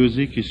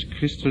 music is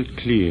crystal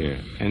clear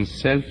and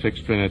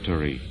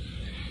self-explanatory.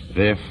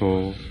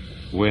 Therefore,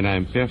 when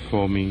I'm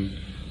performing,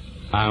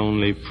 I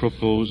only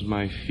propose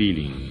my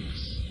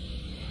feelings.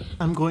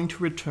 I'm going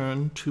to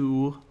return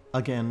to,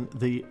 again,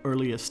 the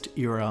earliest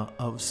era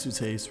of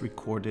Suzet's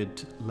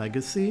recorded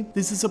legacy.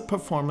 This is a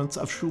performance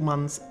of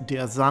Schumann's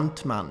Der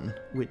Sandmann,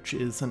 which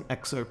is an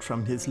excerpt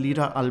from his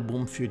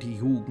Liederalbum für die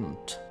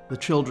Jugend, the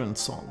children's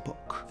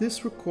songbook.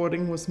 This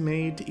recording was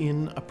made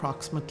in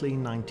approximately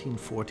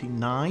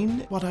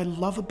 1949. What I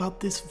love about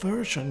this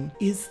version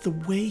is the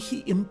way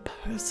he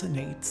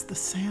impersonates the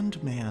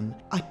Sandman.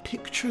 I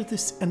picture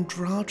this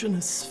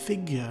androgynous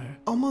figure,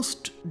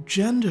 almost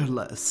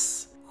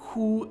genderless,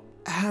 who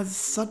has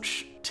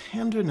such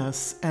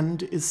tenderness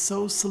and is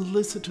so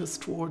solicitous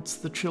towards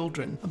the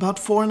children. About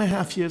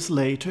 4.5 years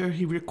later,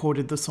 he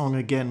recorded the song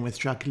again with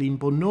Jacqueline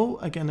Bonneau,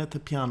 again at the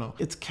piano.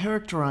 It's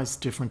characterized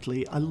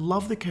differently. I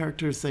love the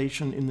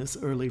characterization in this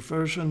early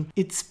version.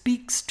 It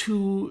speaks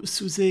to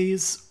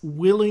Suzet's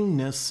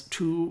willingness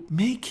to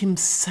make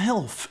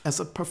himself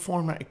as a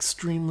performer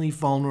extremely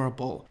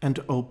vulnerable and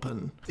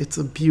open. It's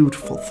a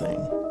beautiful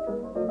thing.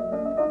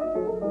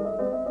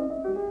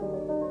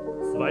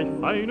 Zwei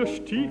feine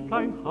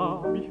Stieflein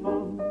hab ich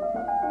an,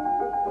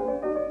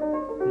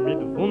 mit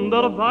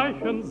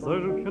wunderweichen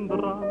Söllchen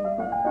dran.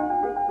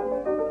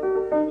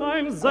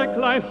 Ein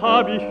Säcklein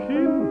hab ich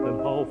hinten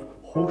auf,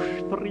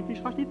 husch tritt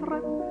ich die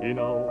Treppe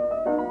hinauf.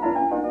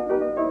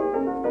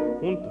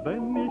 Und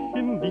wenn ich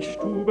in die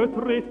Stube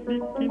tret,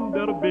 die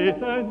Kinder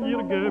beten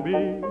ihr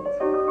Gebet.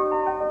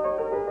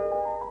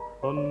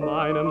 Von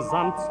meinem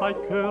Sand 2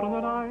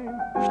 Körnerlein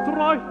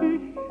streut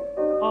ich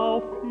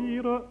auf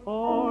ihre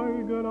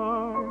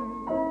Äugelein.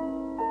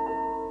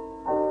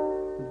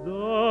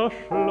 Da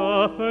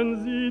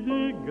schlafen sie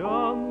die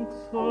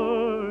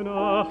ganze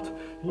Nacht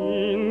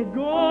in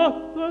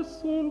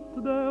Gottes und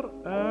der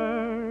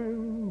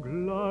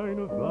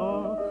Englein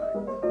wacht.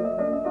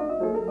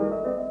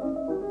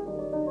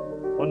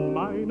 Von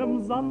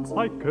meinem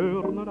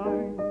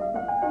Sandzeigkörnerein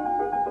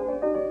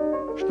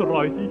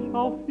streut ich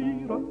auf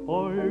ihre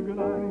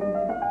Äugelein.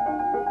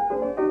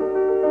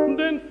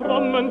 Den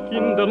frommen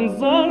Kindern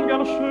soll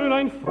gar schön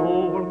ein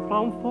froher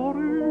Traum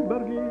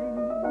vorübergehen.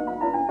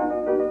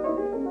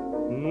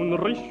 Nun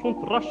risch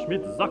und rasch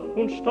mit Sack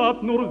und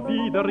Stab nur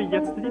wieder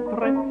jetzt die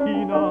Treppe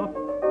hinab.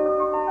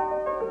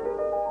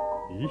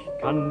 Ich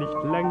kann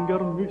nicht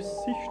länger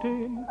müßig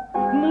stehen,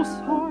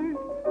 muss heut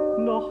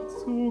noch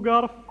zu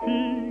gar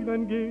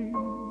vielen gehen.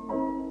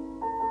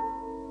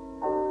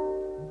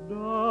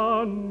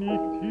 Da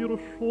nickt ihr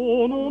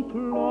schon und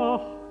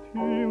lacht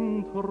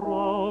im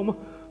Traum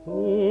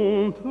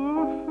und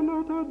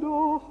öffnete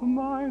doch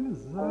mein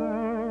Säcklein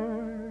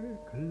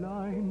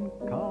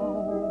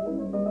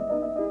kaum.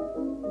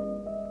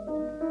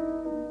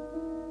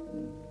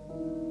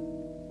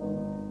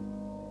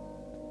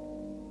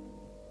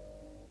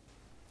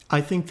 I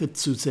think that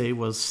Zuzé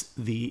was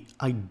the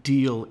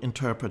ideal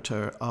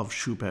interpreter of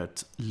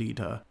Schubert's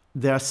Lieder.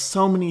 There are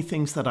so many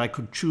things that I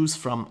could choose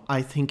from.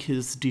 I think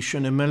his Die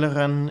schöne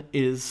Müllerin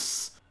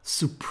is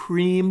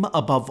supreme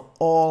above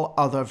all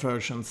other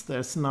versions.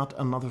 There's not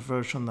another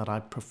version that I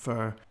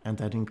prefer, and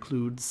that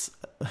includes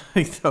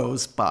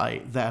those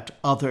by that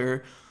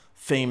other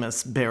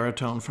famous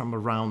baritone from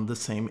around the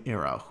same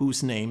era,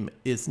 whose name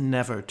is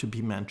never to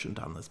be mentioned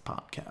on this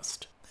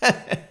podcast.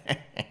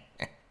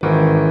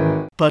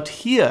 But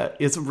here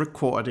is a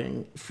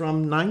recording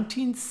from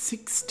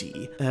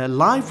 1960, a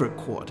live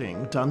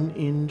recording done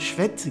in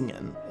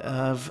Schwetzingen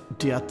of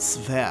Der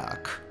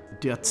Zwerg.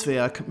 Der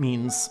Zwerg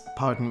means,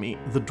 pardon me,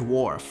 the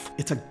dwarf.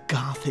 It's a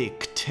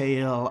gothic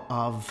tale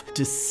of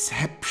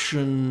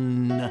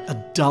deception,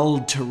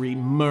 adultery,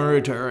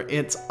 murder.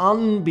 It's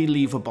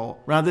unbelievable.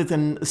 Rather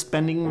than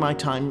spending my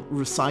time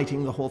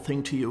reciting the whole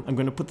thing to you, I'm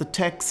going to put the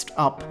text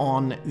up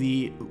on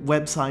the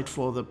website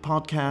for the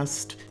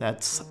podcast.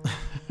 That's,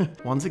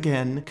 once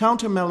again,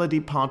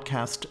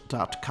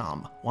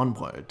 countermelodypodcast.com. One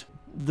word.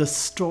 The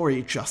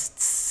story just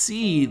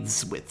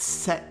seethes with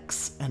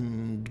sex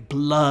and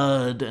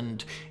blood,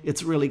 and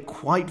it's really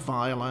quite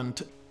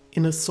violent.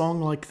 In a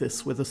song like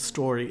this, where the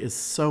story is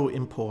so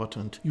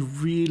important, you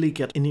really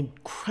get an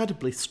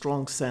incredibly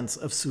strong sense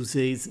of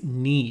Zuzé's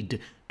need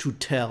to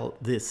tell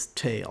this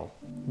tale.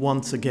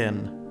 Once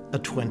again, a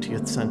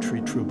 20th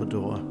century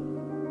troubadour.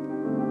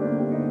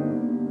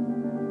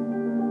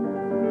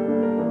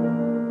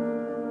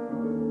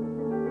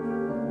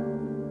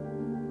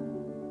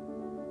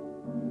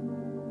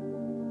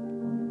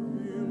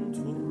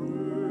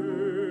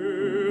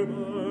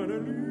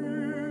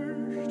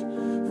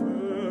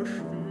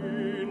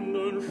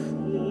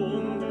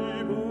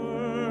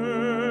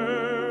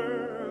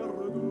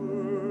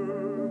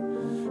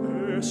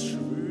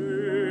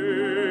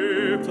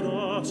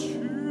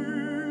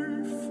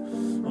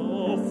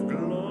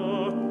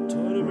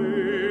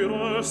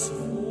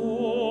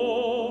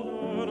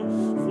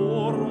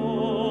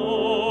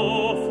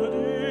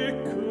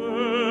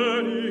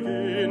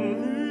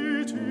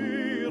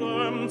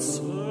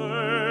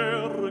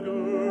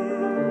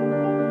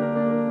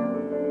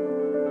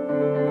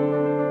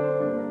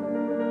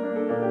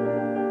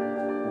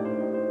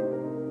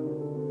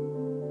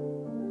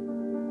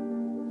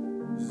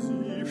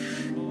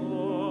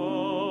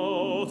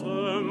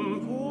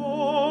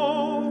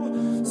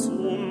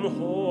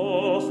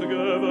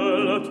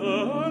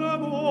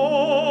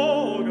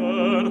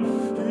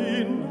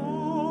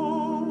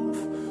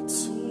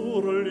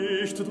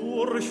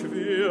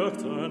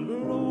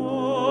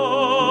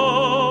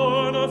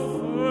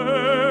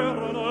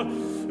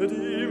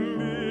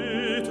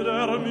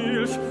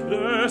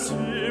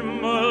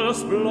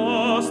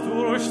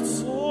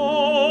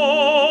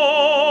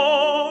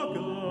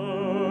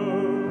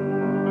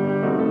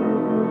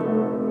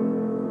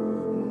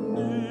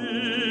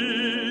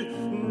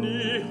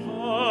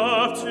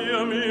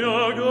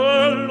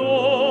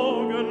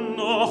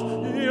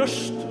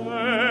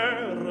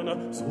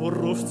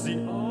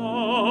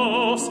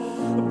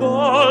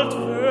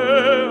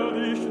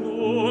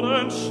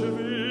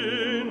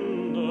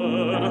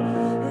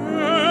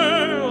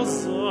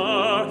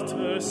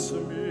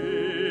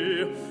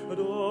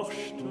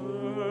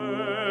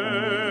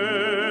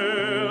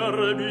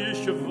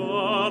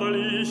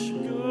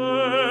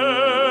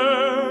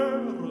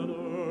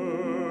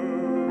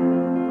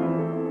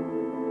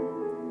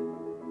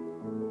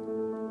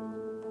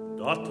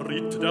 Da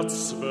tritt der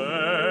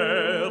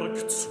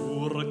Zwerg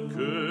zur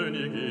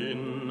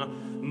Königin,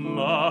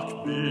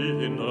 mag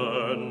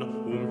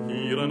binden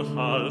ihren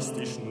Hals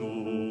die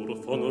Schnur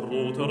von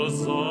roter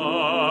Seide.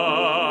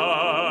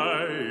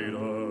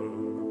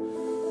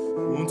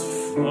 Und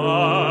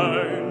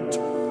Feind,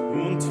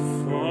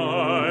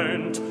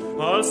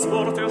 als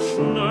wollt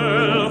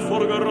schnell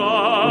vor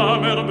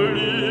Gram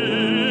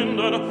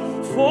erblinden,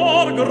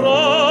 vor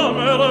Gram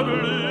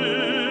erblinden.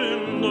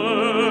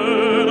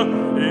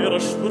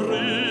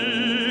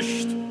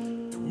 Spricht,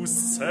 du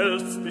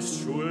selbst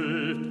bist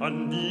schuld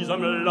an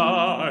diesem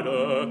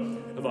Leide,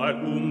 weil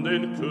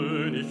den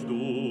König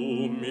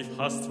du mich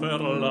hast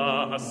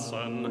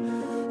verlassen.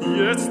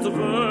 Jetzt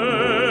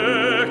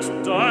weckt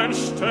dein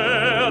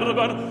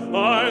Sterben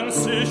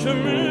einzig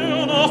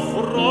mir noch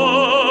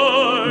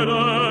Freude,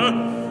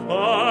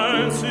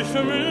 einzig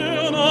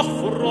mir noch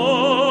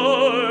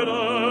Freude.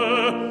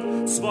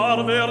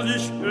 Zwar werd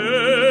ich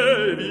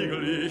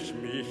ewiglich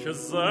mich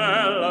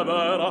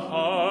selber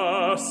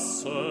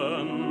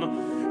hassen,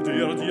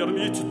 der dir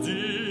mit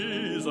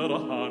dieser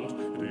Hand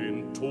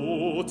den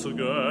Tod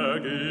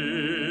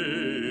gegeben.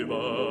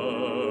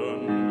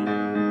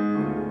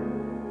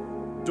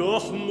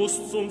 Doch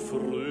musst zum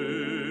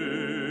frühen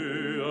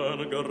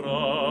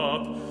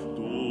Grab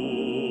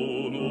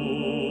du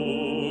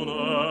nun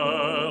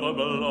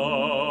erblassen.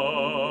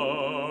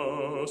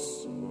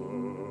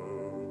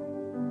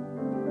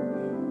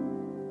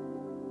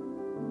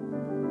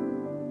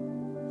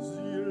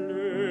 Sie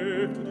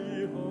legt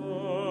die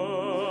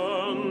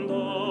Hand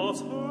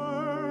aufs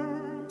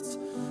Herz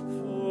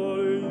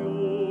voll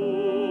jungem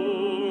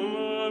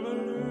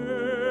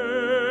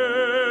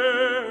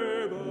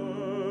Leben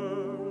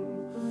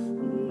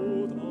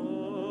und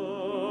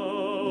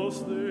aus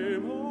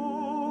dem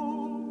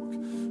Auge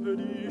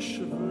die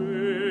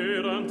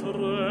schweren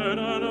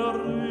Tränen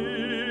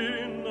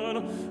rinnen,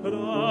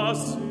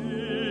 dass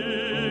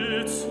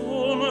sie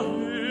zum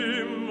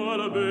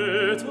Himmel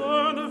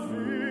beten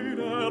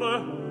wieder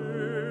her.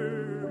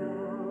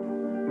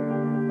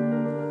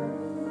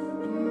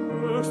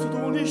 Möchtest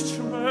du nicht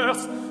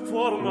Schmerz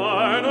vor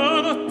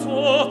meinen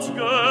Tod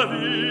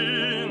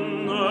gewinnen?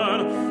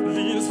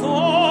 Wie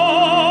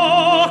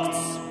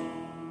sagt's?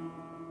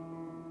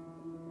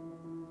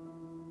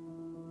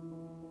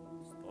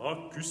 Da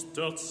küsst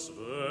der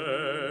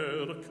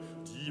Zwerg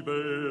die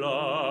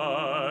bleichen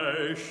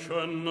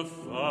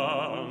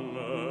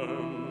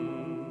Wangen.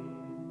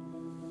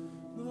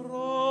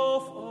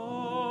 Drauf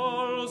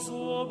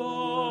alsobald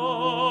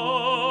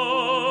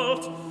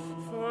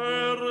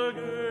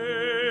vergehen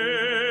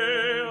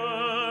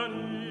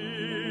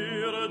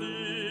ihr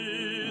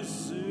die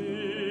Sinne.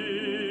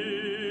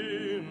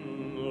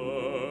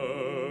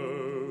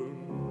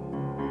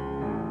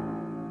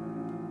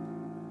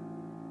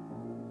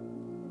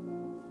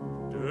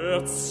 Der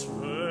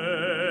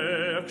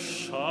Zwerg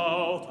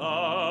schaut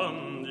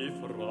an die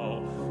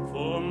Frau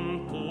vom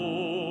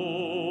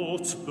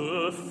Tod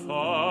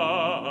befangen.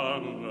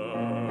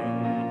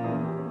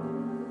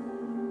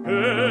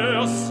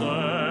 Er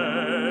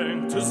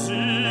senkt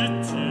sie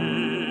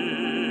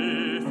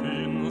tief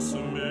ins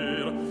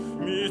Meer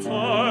mit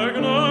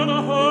eigenen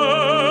Händen.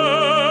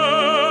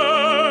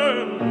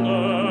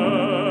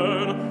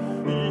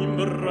 Ihm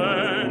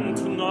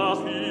brennt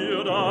nach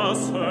ihr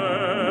das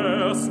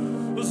Herz,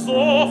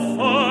 so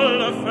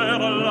voll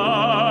Verlangen.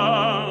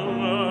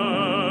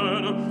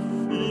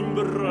 Ihm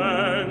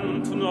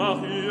brennt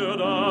nach ihr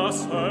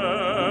das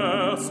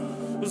Herz,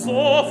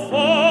 so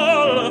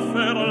voll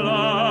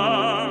Verlangen,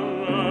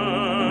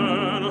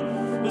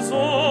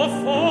 so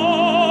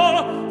voll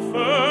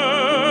Verlangen.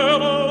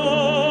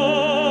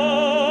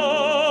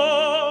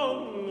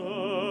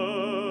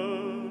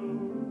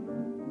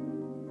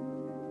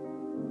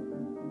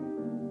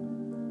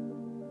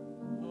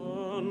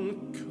 An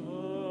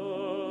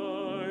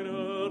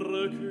keiner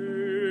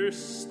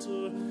Küste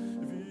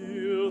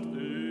wird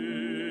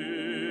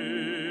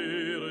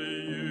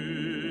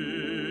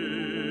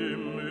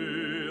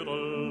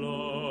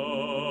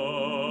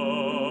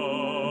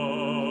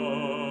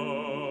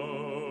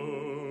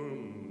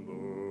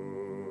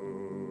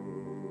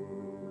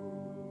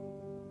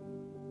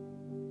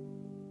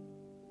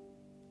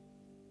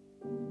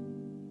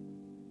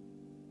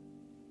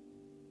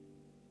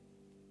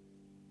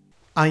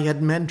I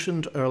had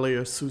mentioned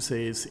earlier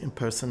Saussay's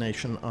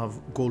impersonation of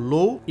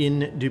Golot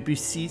in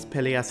Debussy's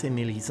Pelléas et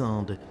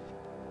Mélisande.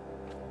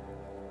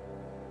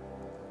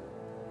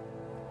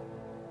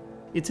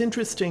 It's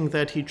interesting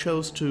that he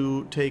chose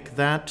to take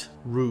that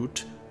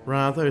route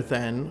rather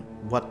than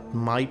what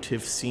might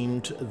have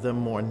seemed the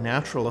more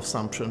natural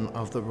assumption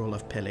of the role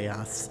of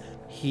Pelléas.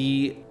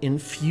 He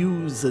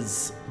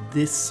infuses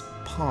this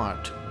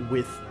part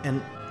with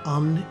an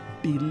unbelievable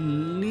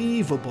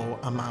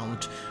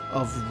amount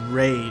of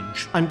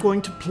rage. I'm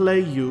going to play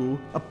you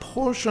a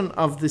portion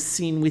of the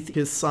scene with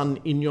his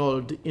son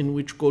Ignolde, in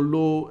which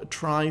Golot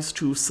tries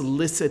to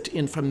solicit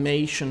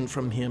information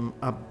from him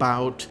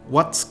about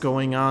what's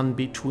going on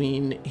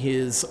between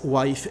his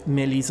wife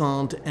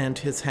Mélisande and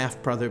his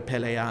half-brother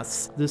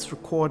Pelléas. This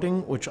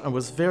recording, which I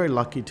was very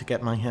lucky to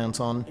get my hands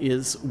on,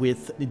 is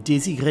with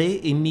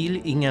Désiré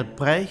Émile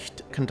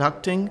Engelbrecht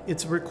conducting.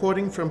 It's a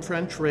recording from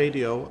French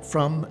radio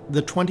from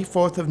the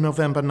 24th of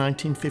November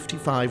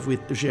 1955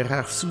 with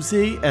Gérard Souzay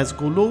as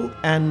Golot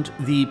and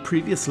the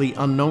previously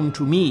unknown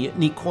to me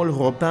Nicole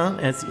Robin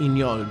as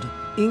Ignolde.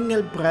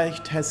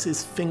 Engelbrecht has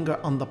his finger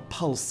on the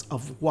pulse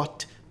of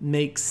what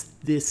makes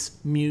this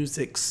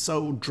music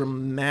so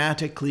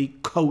dramatically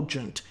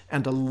cogent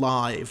and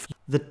alive.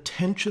 The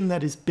tension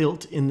that is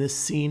built in this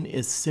scene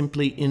is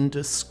simply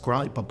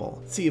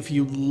indescribable. See if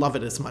you love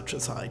it as much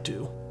as I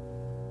do.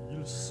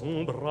 Ils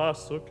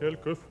s'embrassent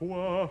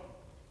quelquefois.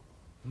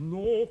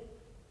 Non.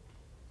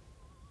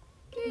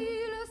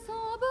 Qu'ils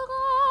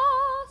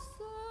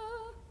s'embrassent,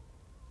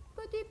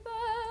 petit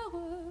père.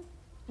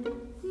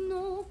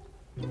 Non,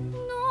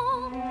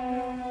 non.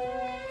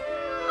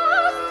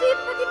 Ah, si,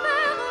 petit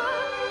père,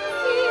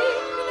 si,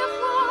 une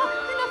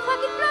fois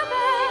qu'il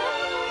pleuvait.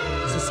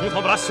 Ils se sont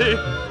embrassés.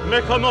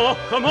 Mais comment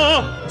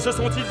se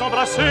sont-ils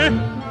embrassés?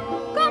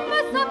 Comme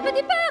ça,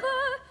 petit père,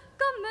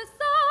 comme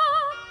ça.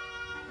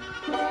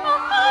 Oh,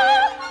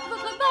 oh,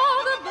 votre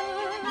barbe,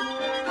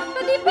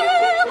 petit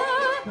père,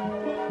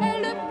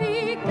 elle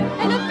pique.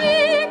 Elle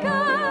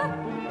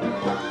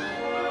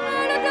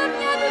devient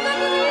toute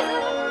grise,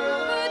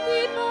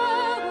 petit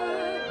père,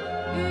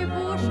 et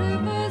vos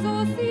cheveux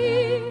aussi,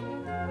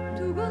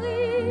 tout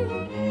gris,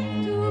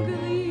 tout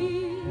gris.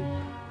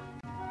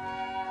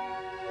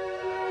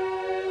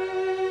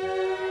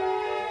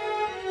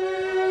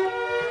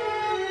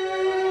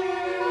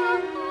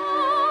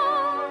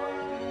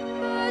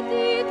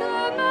 Petite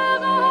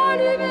mère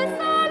allumez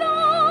sa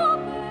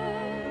lampe.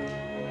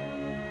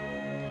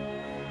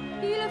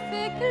 Il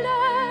fait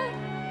clair,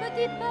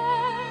 petit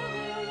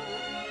père.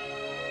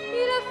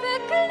 Il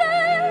fait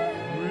clair.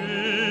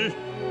 Oui,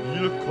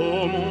 il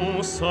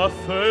commence à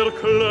faire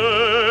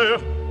clair.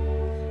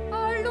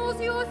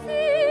 Allons-y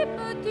aussi,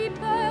 petit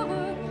père.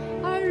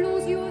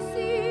 Allons-y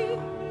aussi.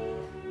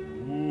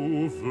 Où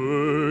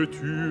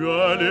veux-tu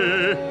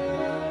aller?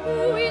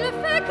 Où il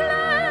fait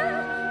clair,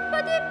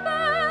 petit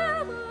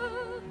père.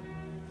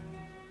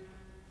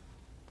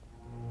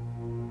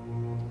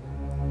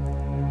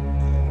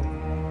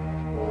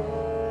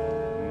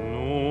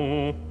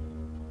 Non.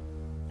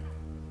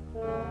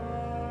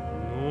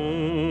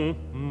 Non,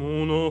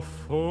 mon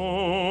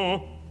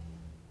enfant.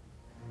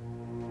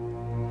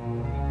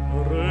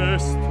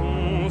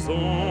 Restons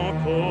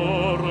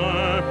encore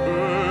un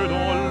peu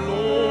dans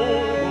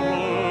l'ombre.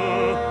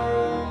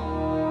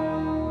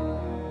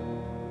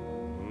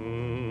 On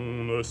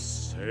ne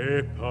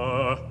sait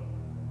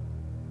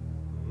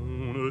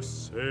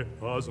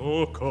pas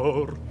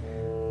encore.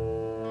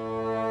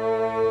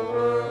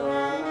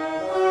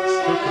 Je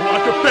crois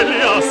que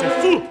Péléas est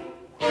fou.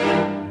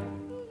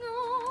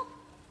 Non,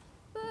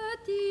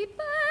 petit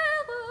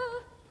père,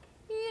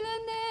 il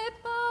n'est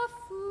pas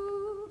fou,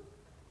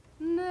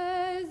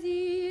 mais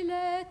il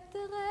est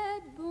très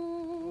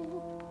bon.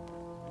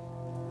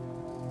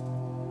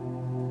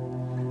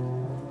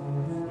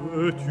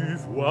 Veux-tu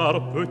voir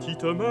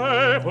petite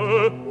mère?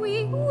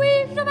 Oui,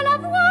 je veux la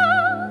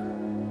voir.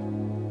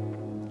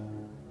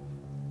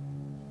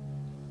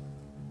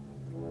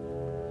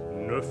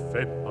 Ne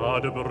fais pas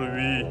de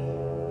bruit.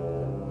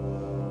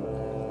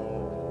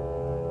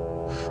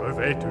 Je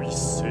vais te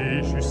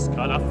hisser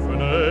jusqu'à la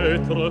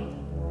fenêtre.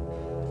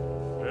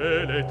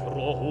 Elle est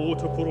trop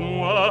haute pour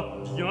moi,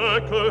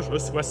 bien que je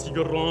sois si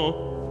grand.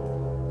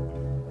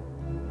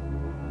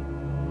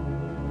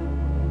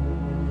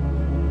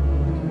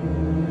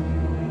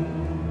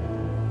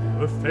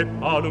 Ne fais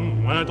pas le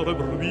moindre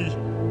bruit.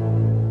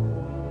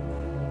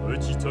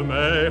 Petite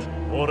mère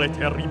aurait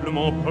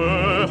terriblement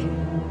peur.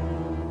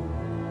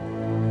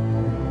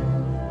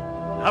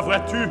 La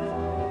vois-tu?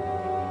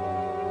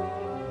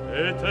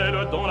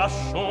 Est-elle dans la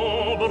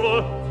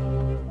chambre?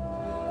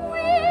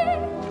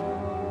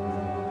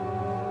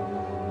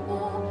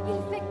 Oh,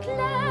 il fait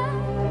clair.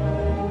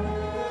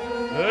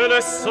 Elle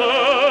est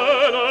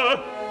seule.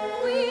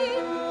 Oui.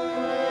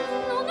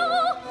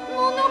 Non,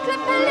 mon oncle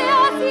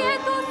Péléas y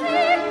est aussi.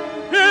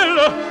 Il...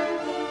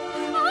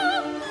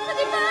 Oh,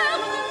 petit père,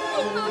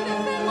 vous m'avez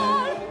fait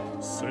mal.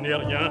 Ce n'est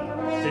rien.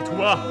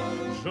 Tais-toi.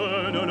 Je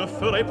ne le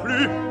ferai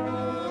plus.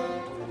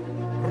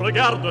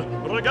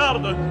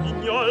 Regarde,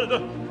 Ignolde.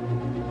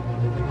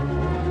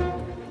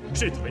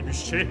 J'ai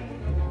trébuché.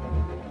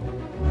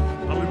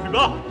 Parle plus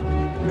bas.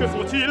 Que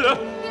font-ils?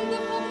 Ils ne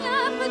font rien,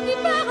 petit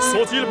père.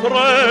 Sont-ils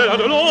près l'un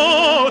de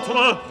l'autre?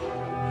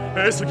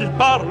 Est-ce qu'ils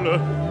parlent?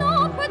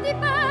 Non, petit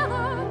père,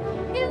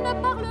 ils ne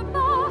parlent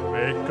pas.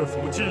 Mais que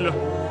font-ils?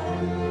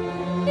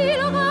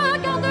 Ils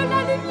regardent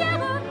la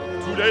lumière.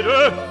 Tous les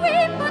deux? Oui,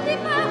 petit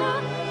père.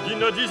 Ils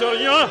ne disent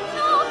rien?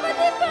 Non,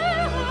 petit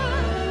père.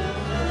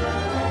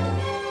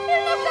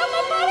 Ils ne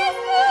ferment pas les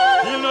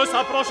yeux. Ils ne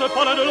s'approchent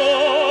pas l'un de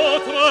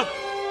l'autre?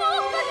 Non,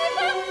 petit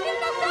père, ils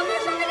ne ferment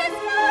jamais les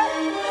yeux.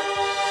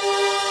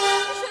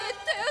 J'ai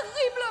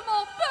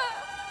terriblement peur.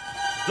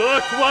 De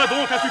quoi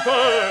donc as-tu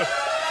peur?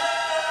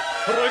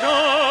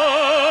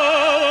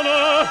 Regarde!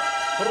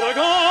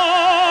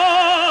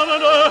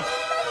 Regarde!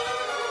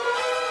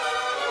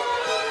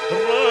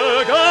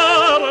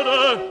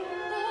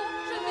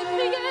 Je vais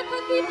crier,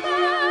 petit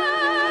père.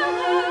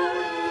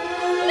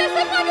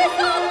 Laissez-moi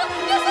descendre.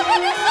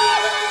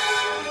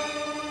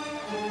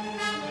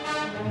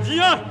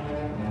 Viens!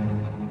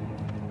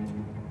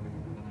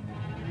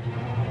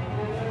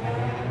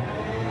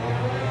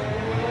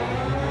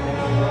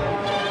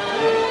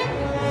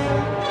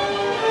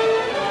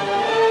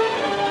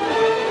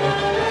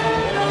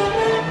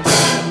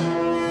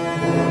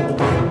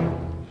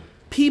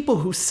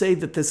 people who say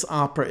that this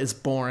opera is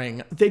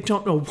boring, they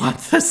don't know what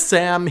the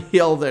Sam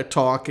Hill they're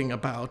talking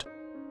about.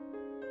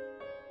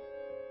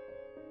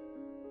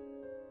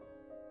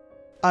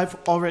 I've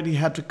already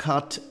had to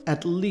cut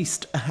at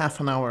least a half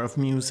an hour of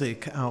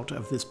music out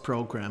of this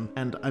program,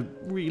 and I've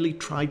really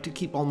tried to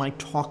keep all my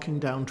talking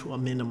down to a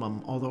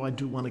minimum, although I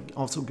do want to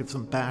also give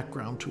some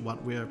background to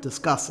what we're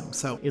discussing,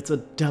 so it's a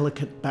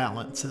delicate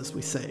balance, as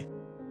we say.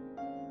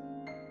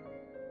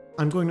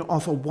 I'm going to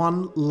offer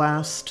one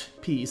last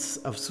piece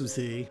of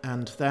Suzette,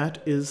 and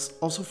that is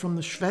also from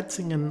the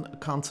Schwetzingen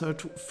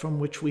concert from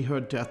which we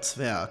heard Der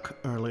Zwerg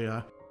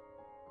earlier.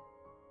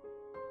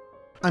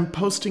 I'm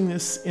posting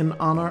this in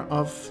honor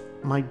of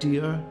my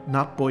dear,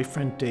 not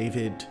boyfriend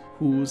David,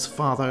 whose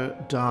father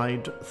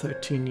died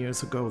 13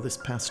 years ago this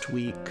past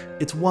week.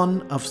 It's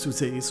one of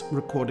Suzette's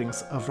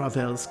recordings of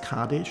Ravel's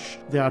Kaddish.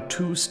 There are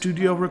 2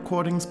 studio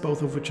recordings,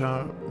 both of which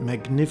are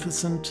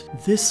magnificent.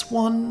 This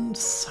one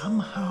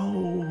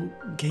somehow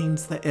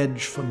gains the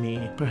edge for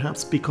me,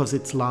 perhaps because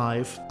it's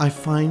live. I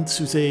find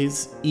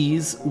Suzette's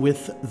ease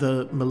with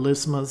the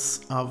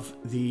melismas of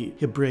the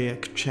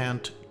Hebraic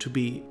chant to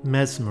be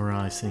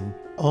mesmerizing.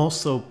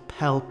 Also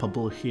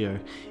palpable here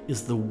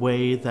is the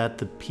way that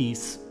the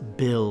piece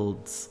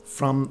builds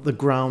from the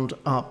ground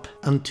up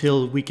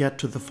until we get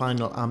to the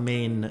final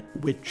Amen,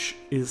 which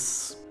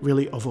is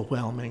really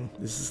overwhelming.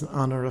 This is in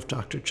honor of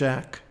Dr.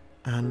 Jack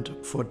and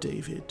for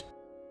David.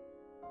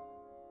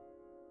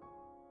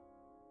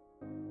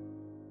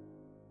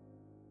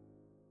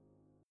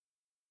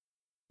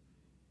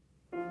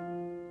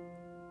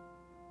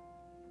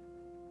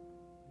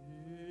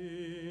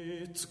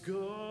 It's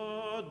good.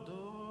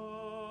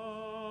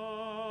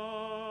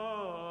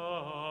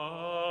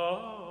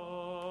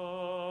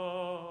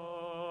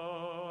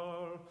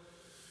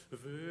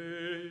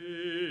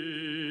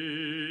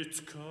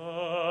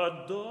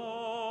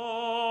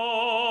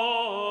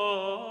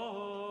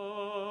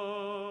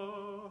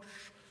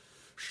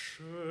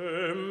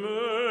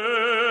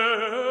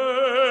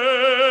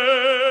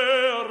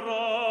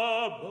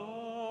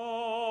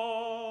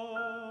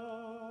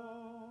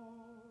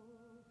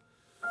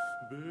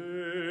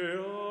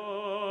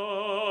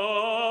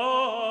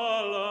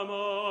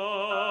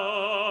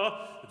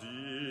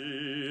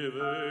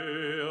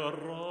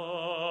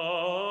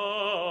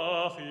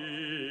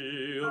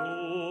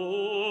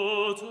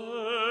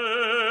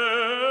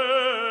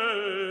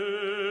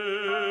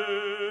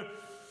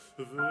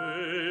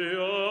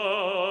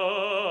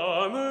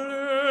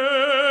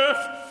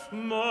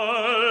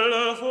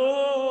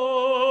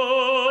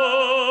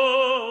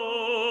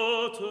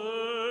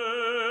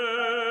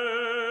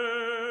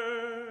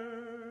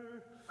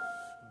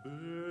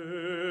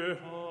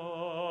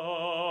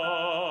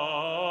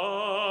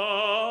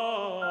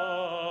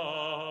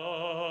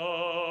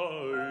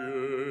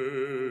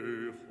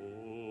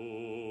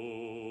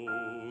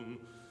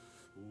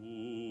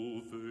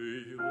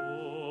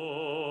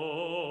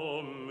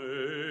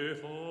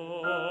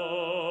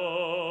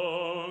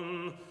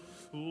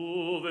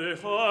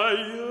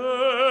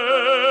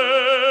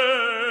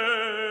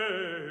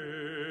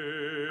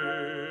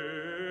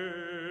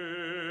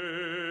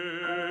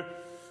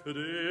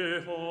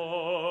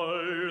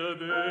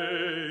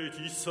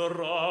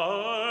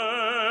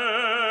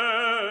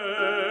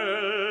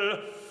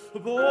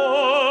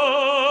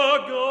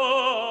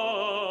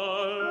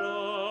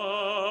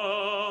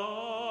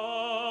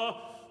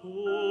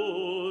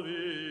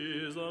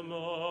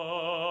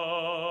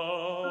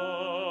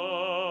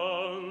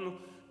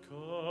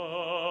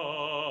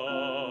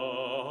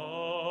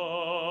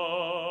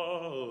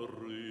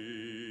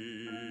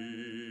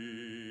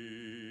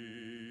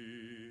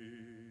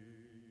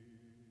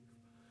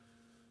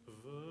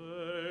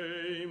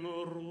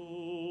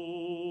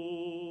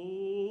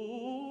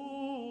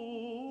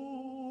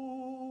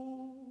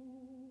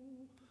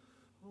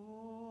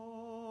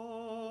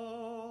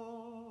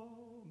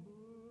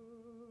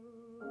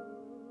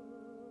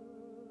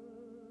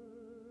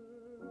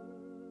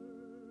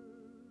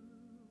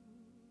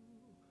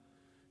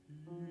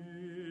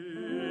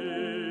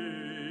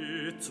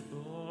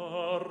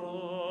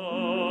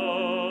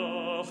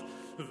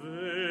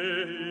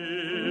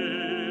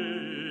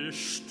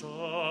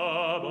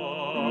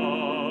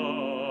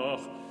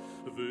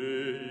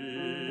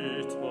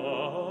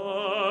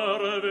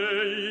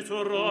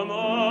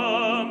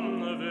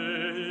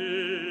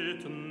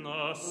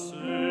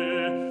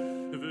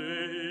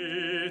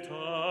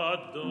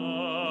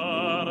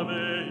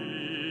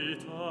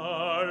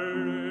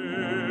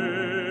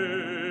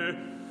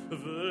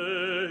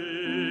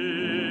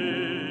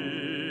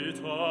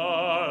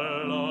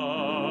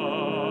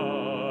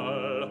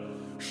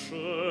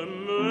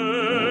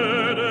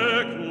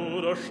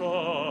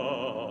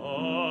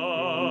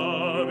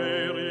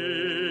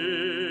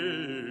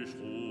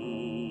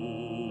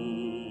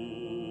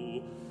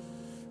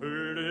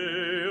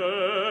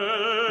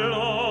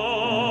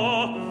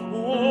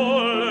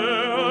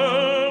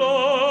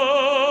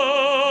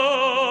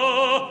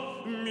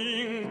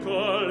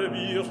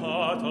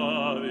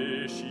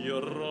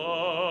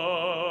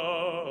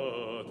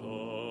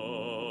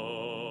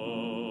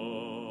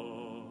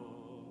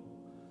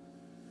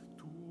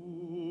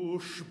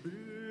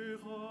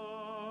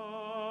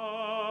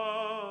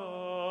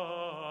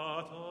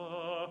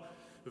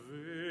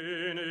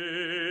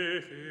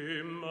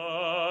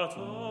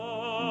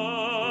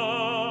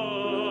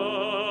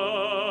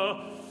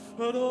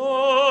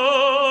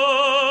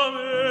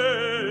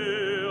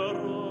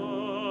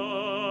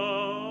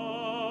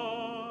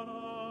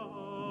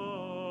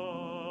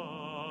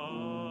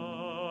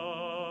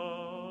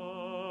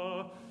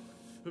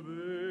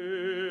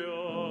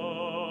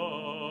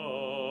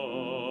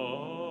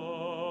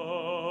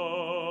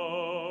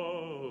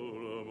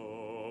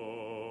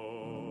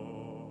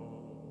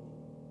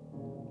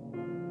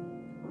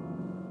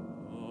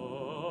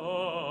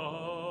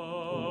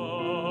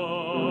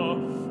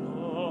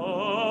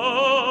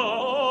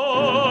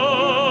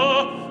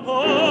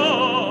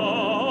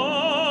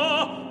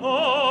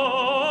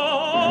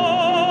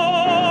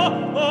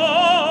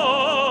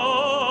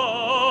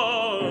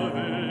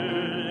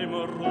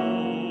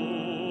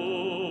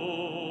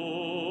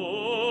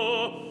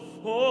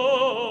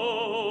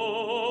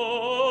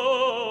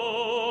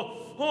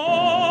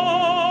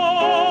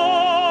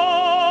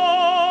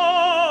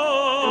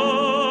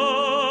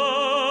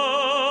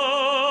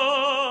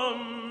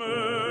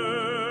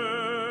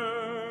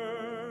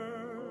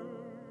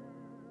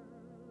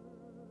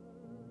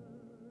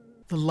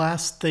 The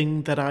last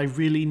thing that I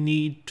really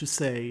need to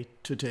say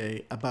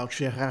today about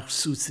Gérard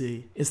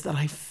Souzet is that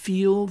I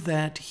feel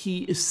that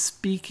he is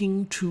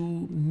speaking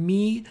to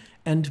me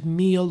and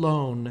me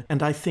alone.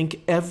 And I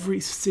think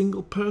every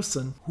single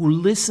person who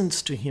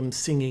listens to him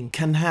singing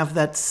can have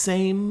that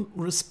same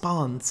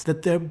response,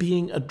 that they're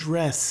being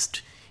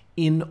addressed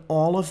in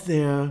all of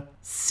their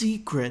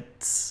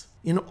secrets,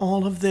 in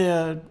all of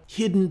their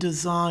hidden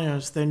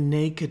desires, their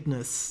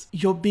nakedness.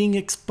 You're being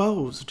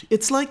exposed.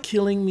 It's like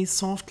Killing Me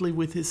Softly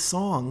with his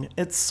song.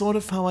 It's sort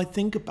of how I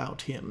think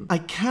about him. I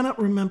cannot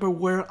remember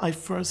where I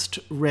first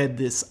read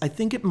this. I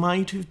think it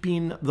might have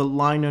been the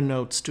liner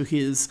notes to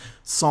his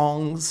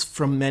Songs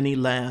from Many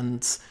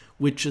Lands,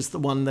 which is the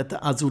one that the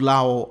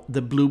Azulao,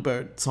 the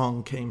Bluebird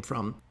song, came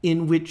from,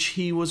 in which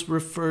he was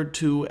referred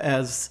to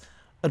as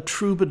a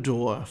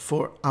troubadour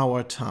for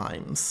our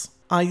times.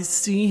 I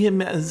see him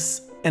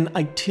as an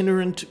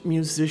itinerant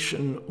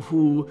musician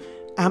who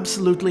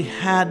absolutely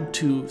had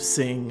to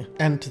sing,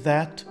 and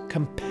that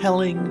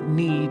compelling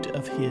need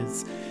of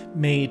his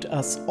made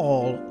us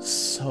all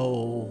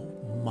so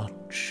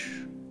much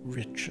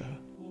richer.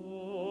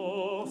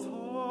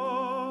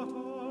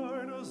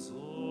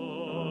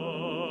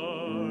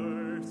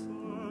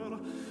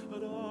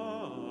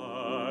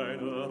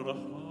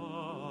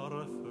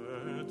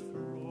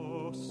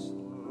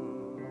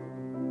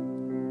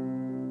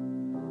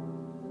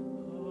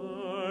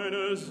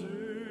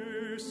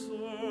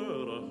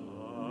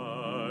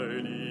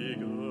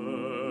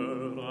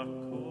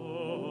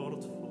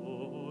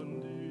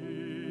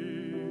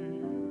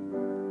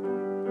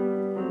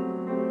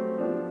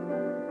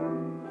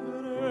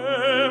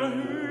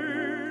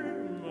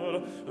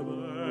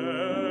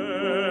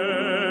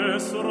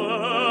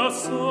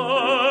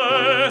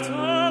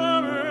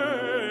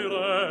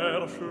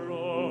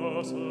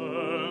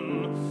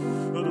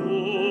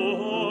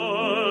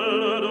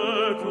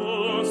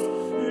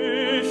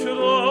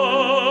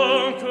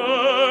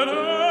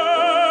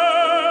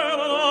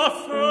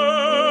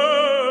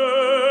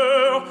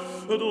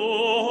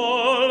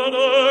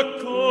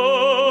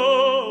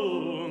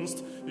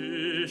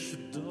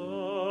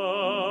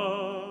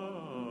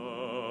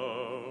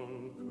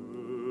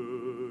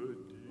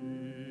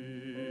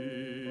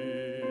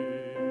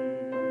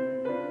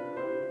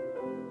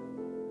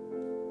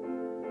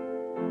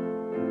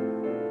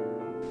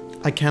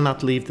 I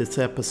cannot leave this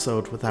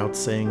episode without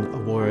saying a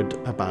word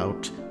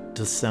about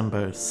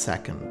December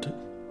 2nd.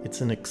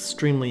 It's an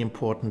extremely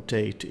important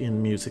date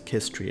in music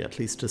history, at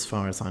least as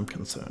far as I'm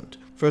concerned.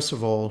 First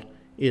of all,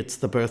 it's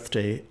the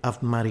birthday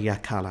of Maria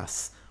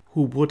Callas,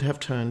 who would have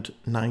turned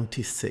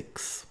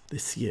 96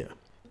 this year.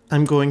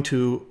 I'm going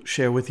to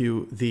share with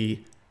you the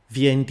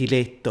Vien di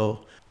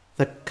Letto,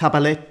 the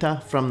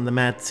cabaletta from the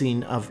Mad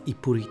Scene of I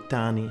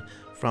Puritani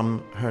from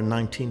her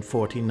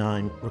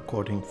 1949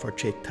 recording for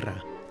Cetra.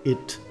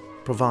 It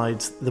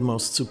provides the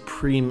most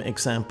supreme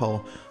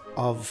example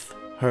of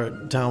her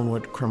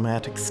downward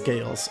chromatic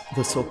scales,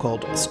 the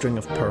so-called string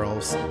of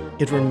pearls.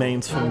 It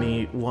remains for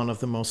me one of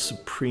the most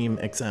supreme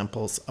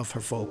examples of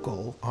her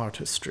vocal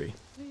artistry.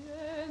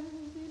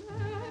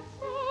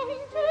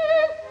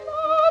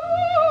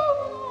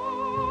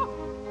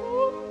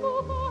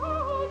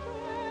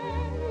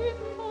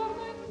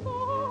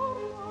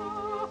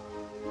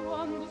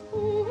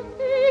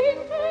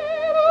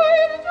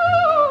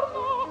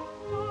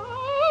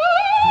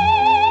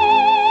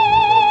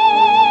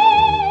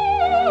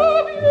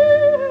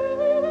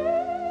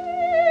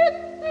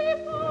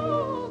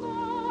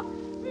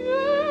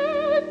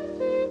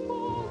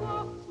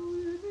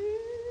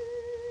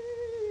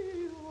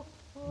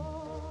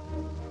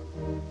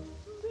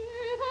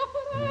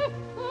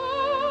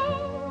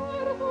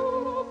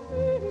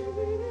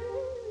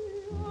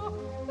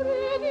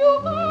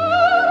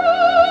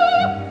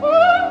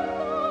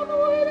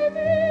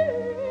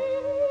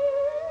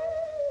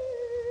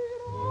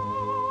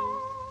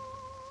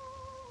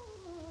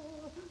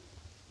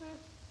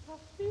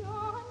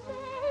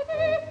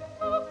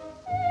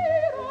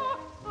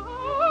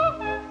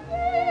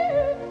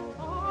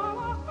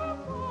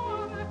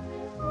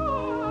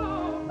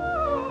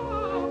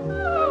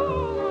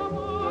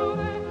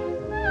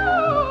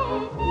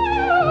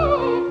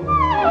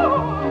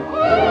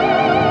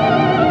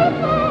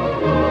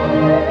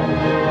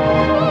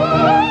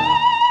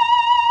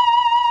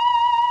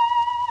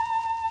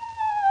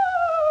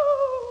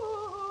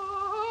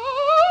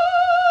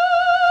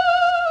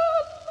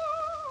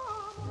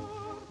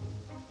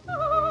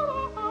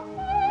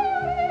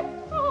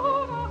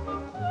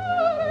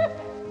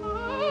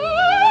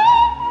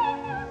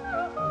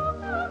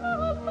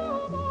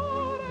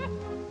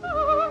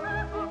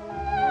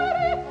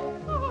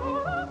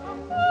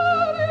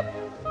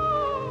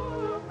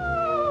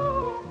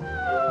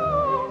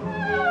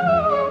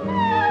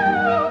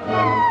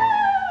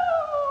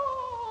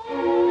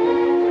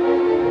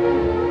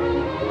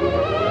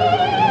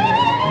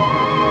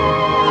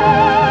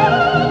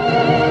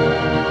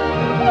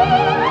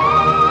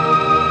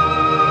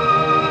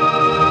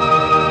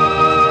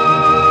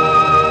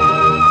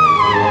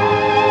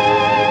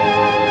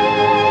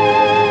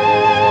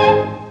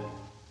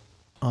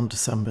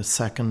 December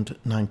 2nd,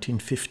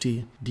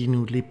 1950,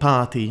 Dinu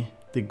Lipati,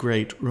 the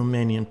great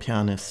Romanian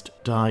pianist,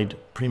 died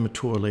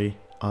prematurely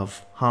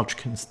of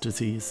Hodgkin's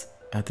disease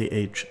at the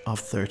age of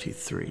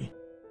 33.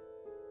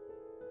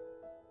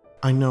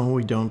 I know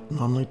we don't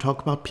normally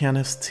talk about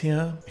pianists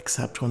here,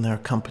 except when they're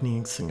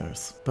accompanying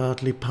singers, but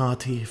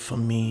Lipati, for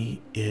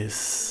me,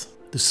 is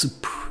the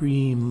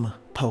supreme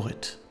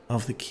poet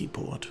of the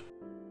keyboard.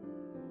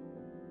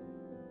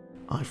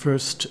 I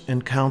first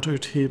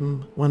encountered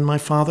him when my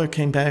father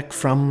came back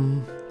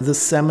from the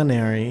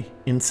seminary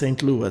in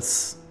St.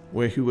 Louis,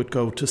 where he would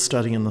go to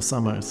study in the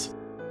summers.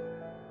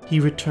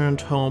 He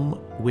returned home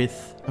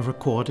with a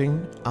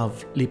recording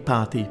of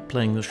Lipati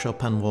playing the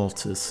Chopin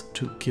waltzes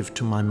to give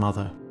to my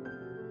mother.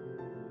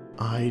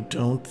 I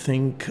don't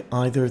think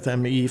either of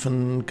them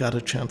even got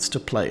a chance to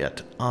play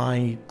it.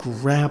 I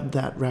grabbed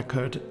that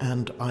record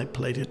and I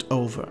played it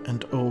over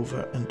and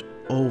over and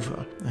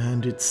over,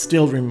 and it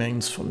still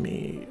remains for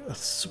me a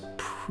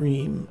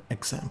supreme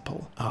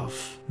example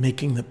of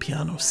making the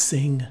piano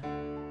sing.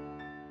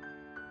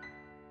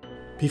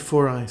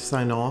 Before I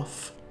sign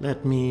off,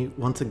 let me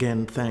once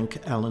again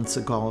thank Alan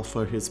Segal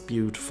for his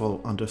beautiful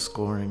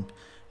underscoring,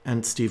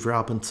 and Steve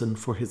Robinson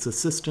for his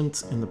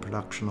assistance in the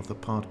production of the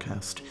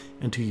podcast,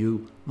 and to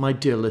you, my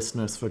dear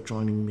listeners, for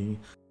joining me.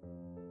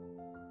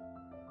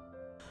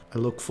 I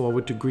look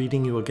forward to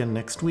greeting you again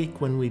next week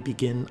when we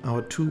begin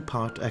our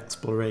 2-part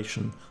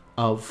exploration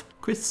of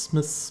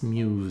Christmas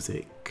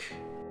music.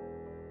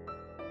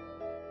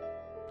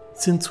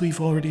 Since we've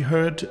already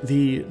heard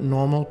the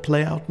normal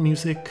play-out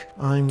music,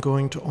 I'm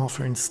going to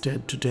offer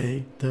instead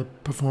today the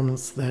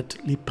performance that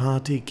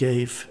Lipati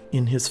gave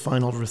in his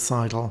final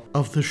recital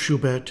of the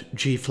Schubert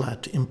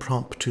G-flat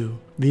Impromptu,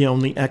 the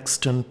only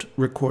extant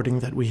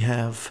recording that we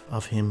have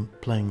of him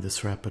playing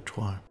this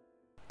repertoire.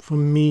 For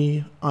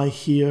me, I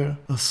hear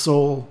a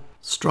soul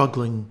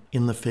struggling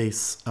in the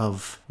face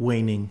of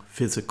waning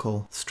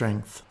physical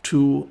strength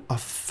to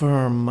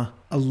affirm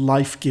a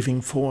life-giving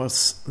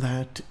force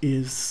that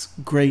is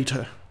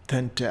greater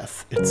than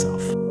death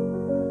itself.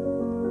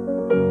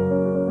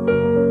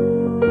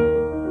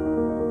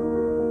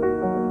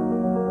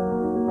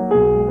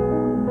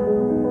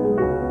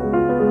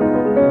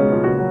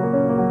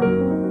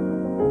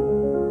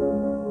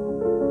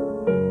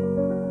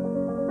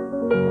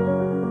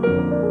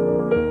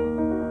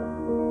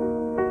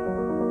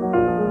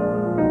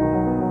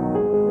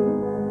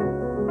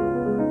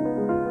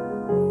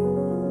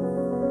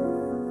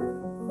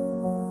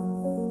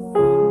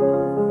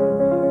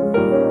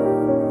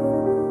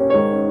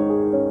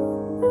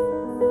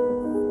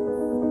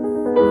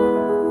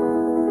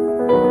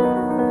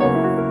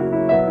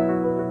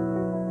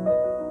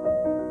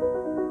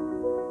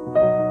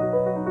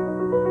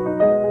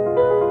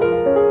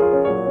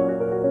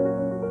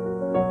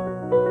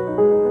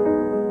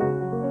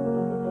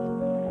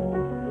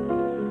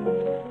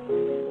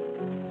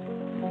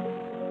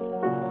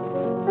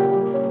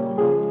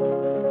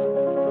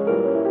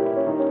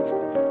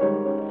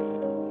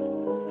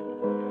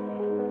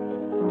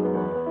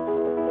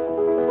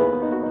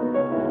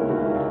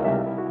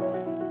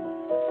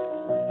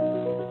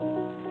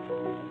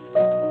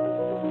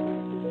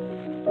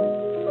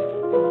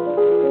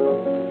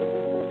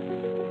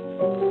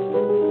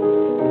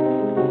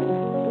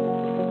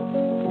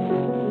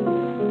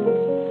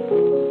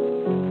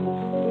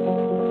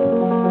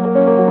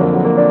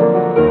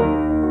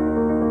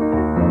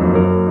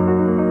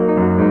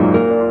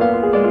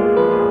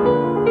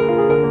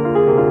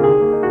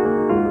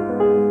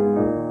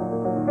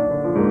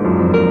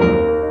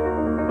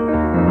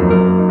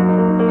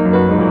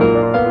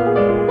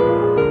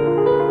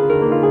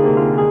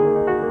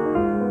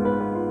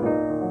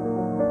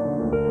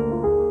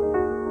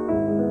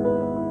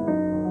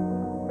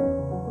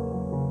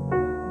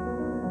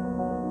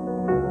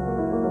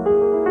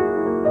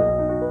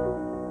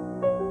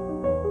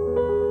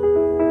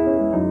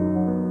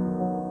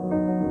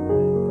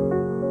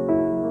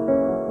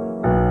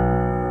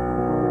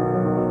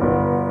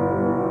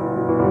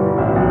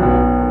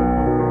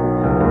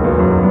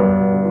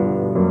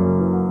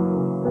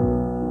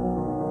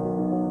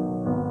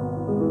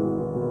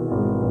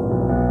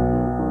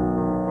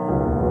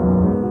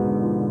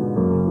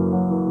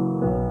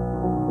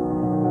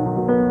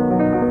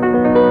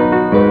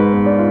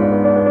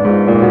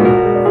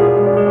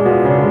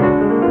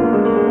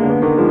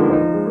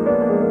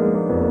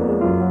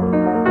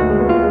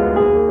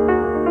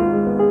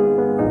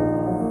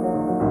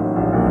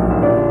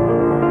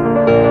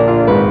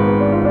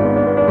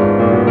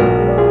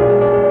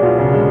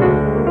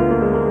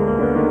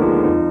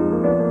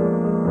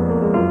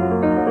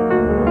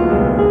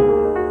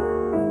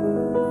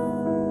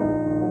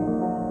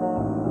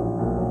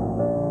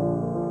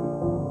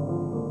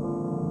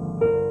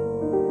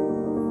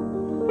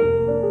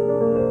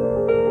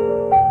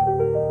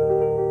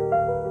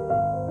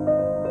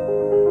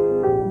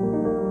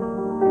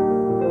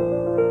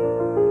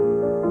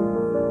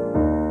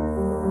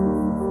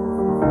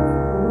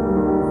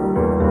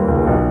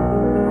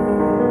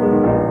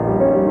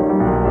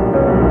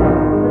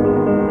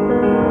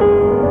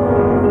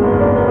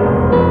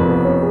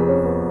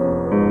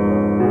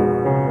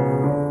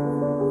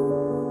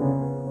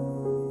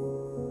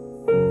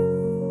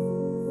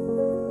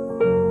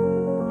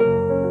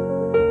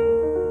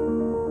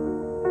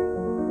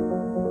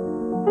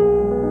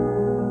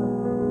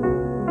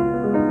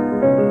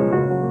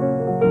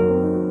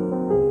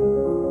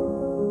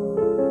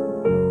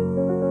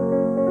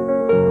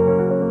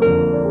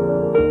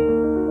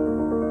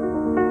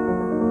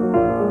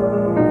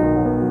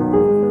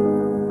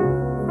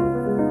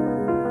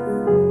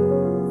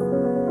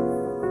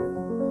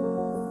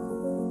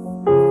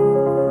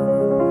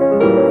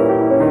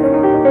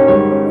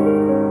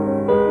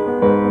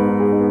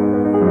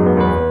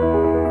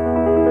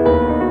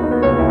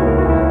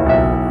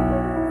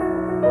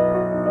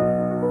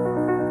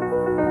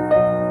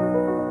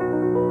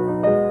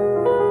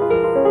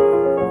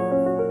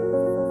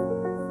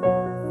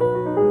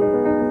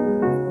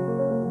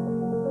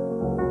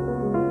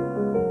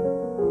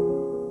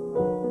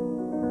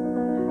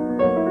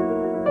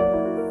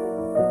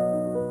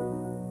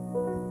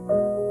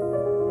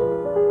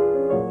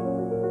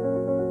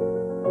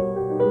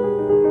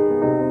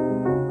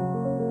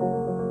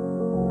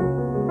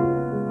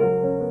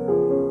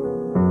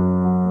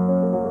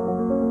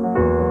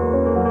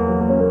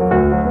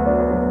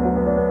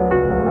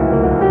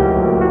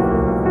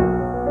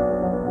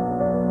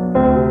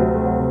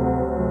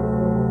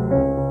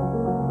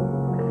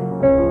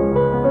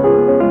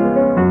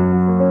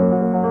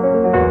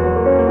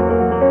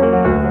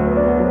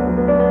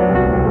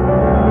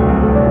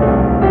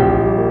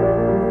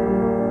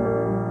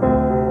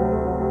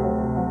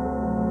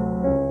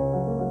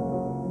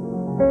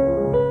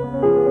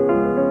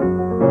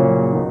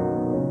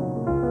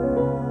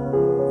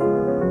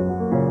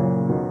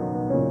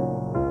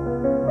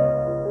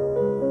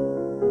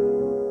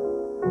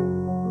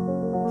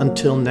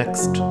 Until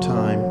next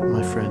time,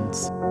 my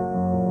friends.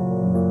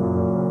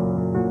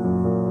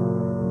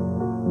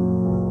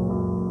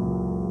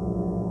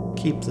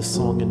 Keep the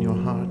song in your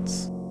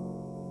hearts.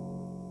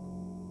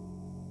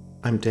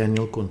 I'm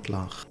Daniel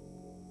Gundlach.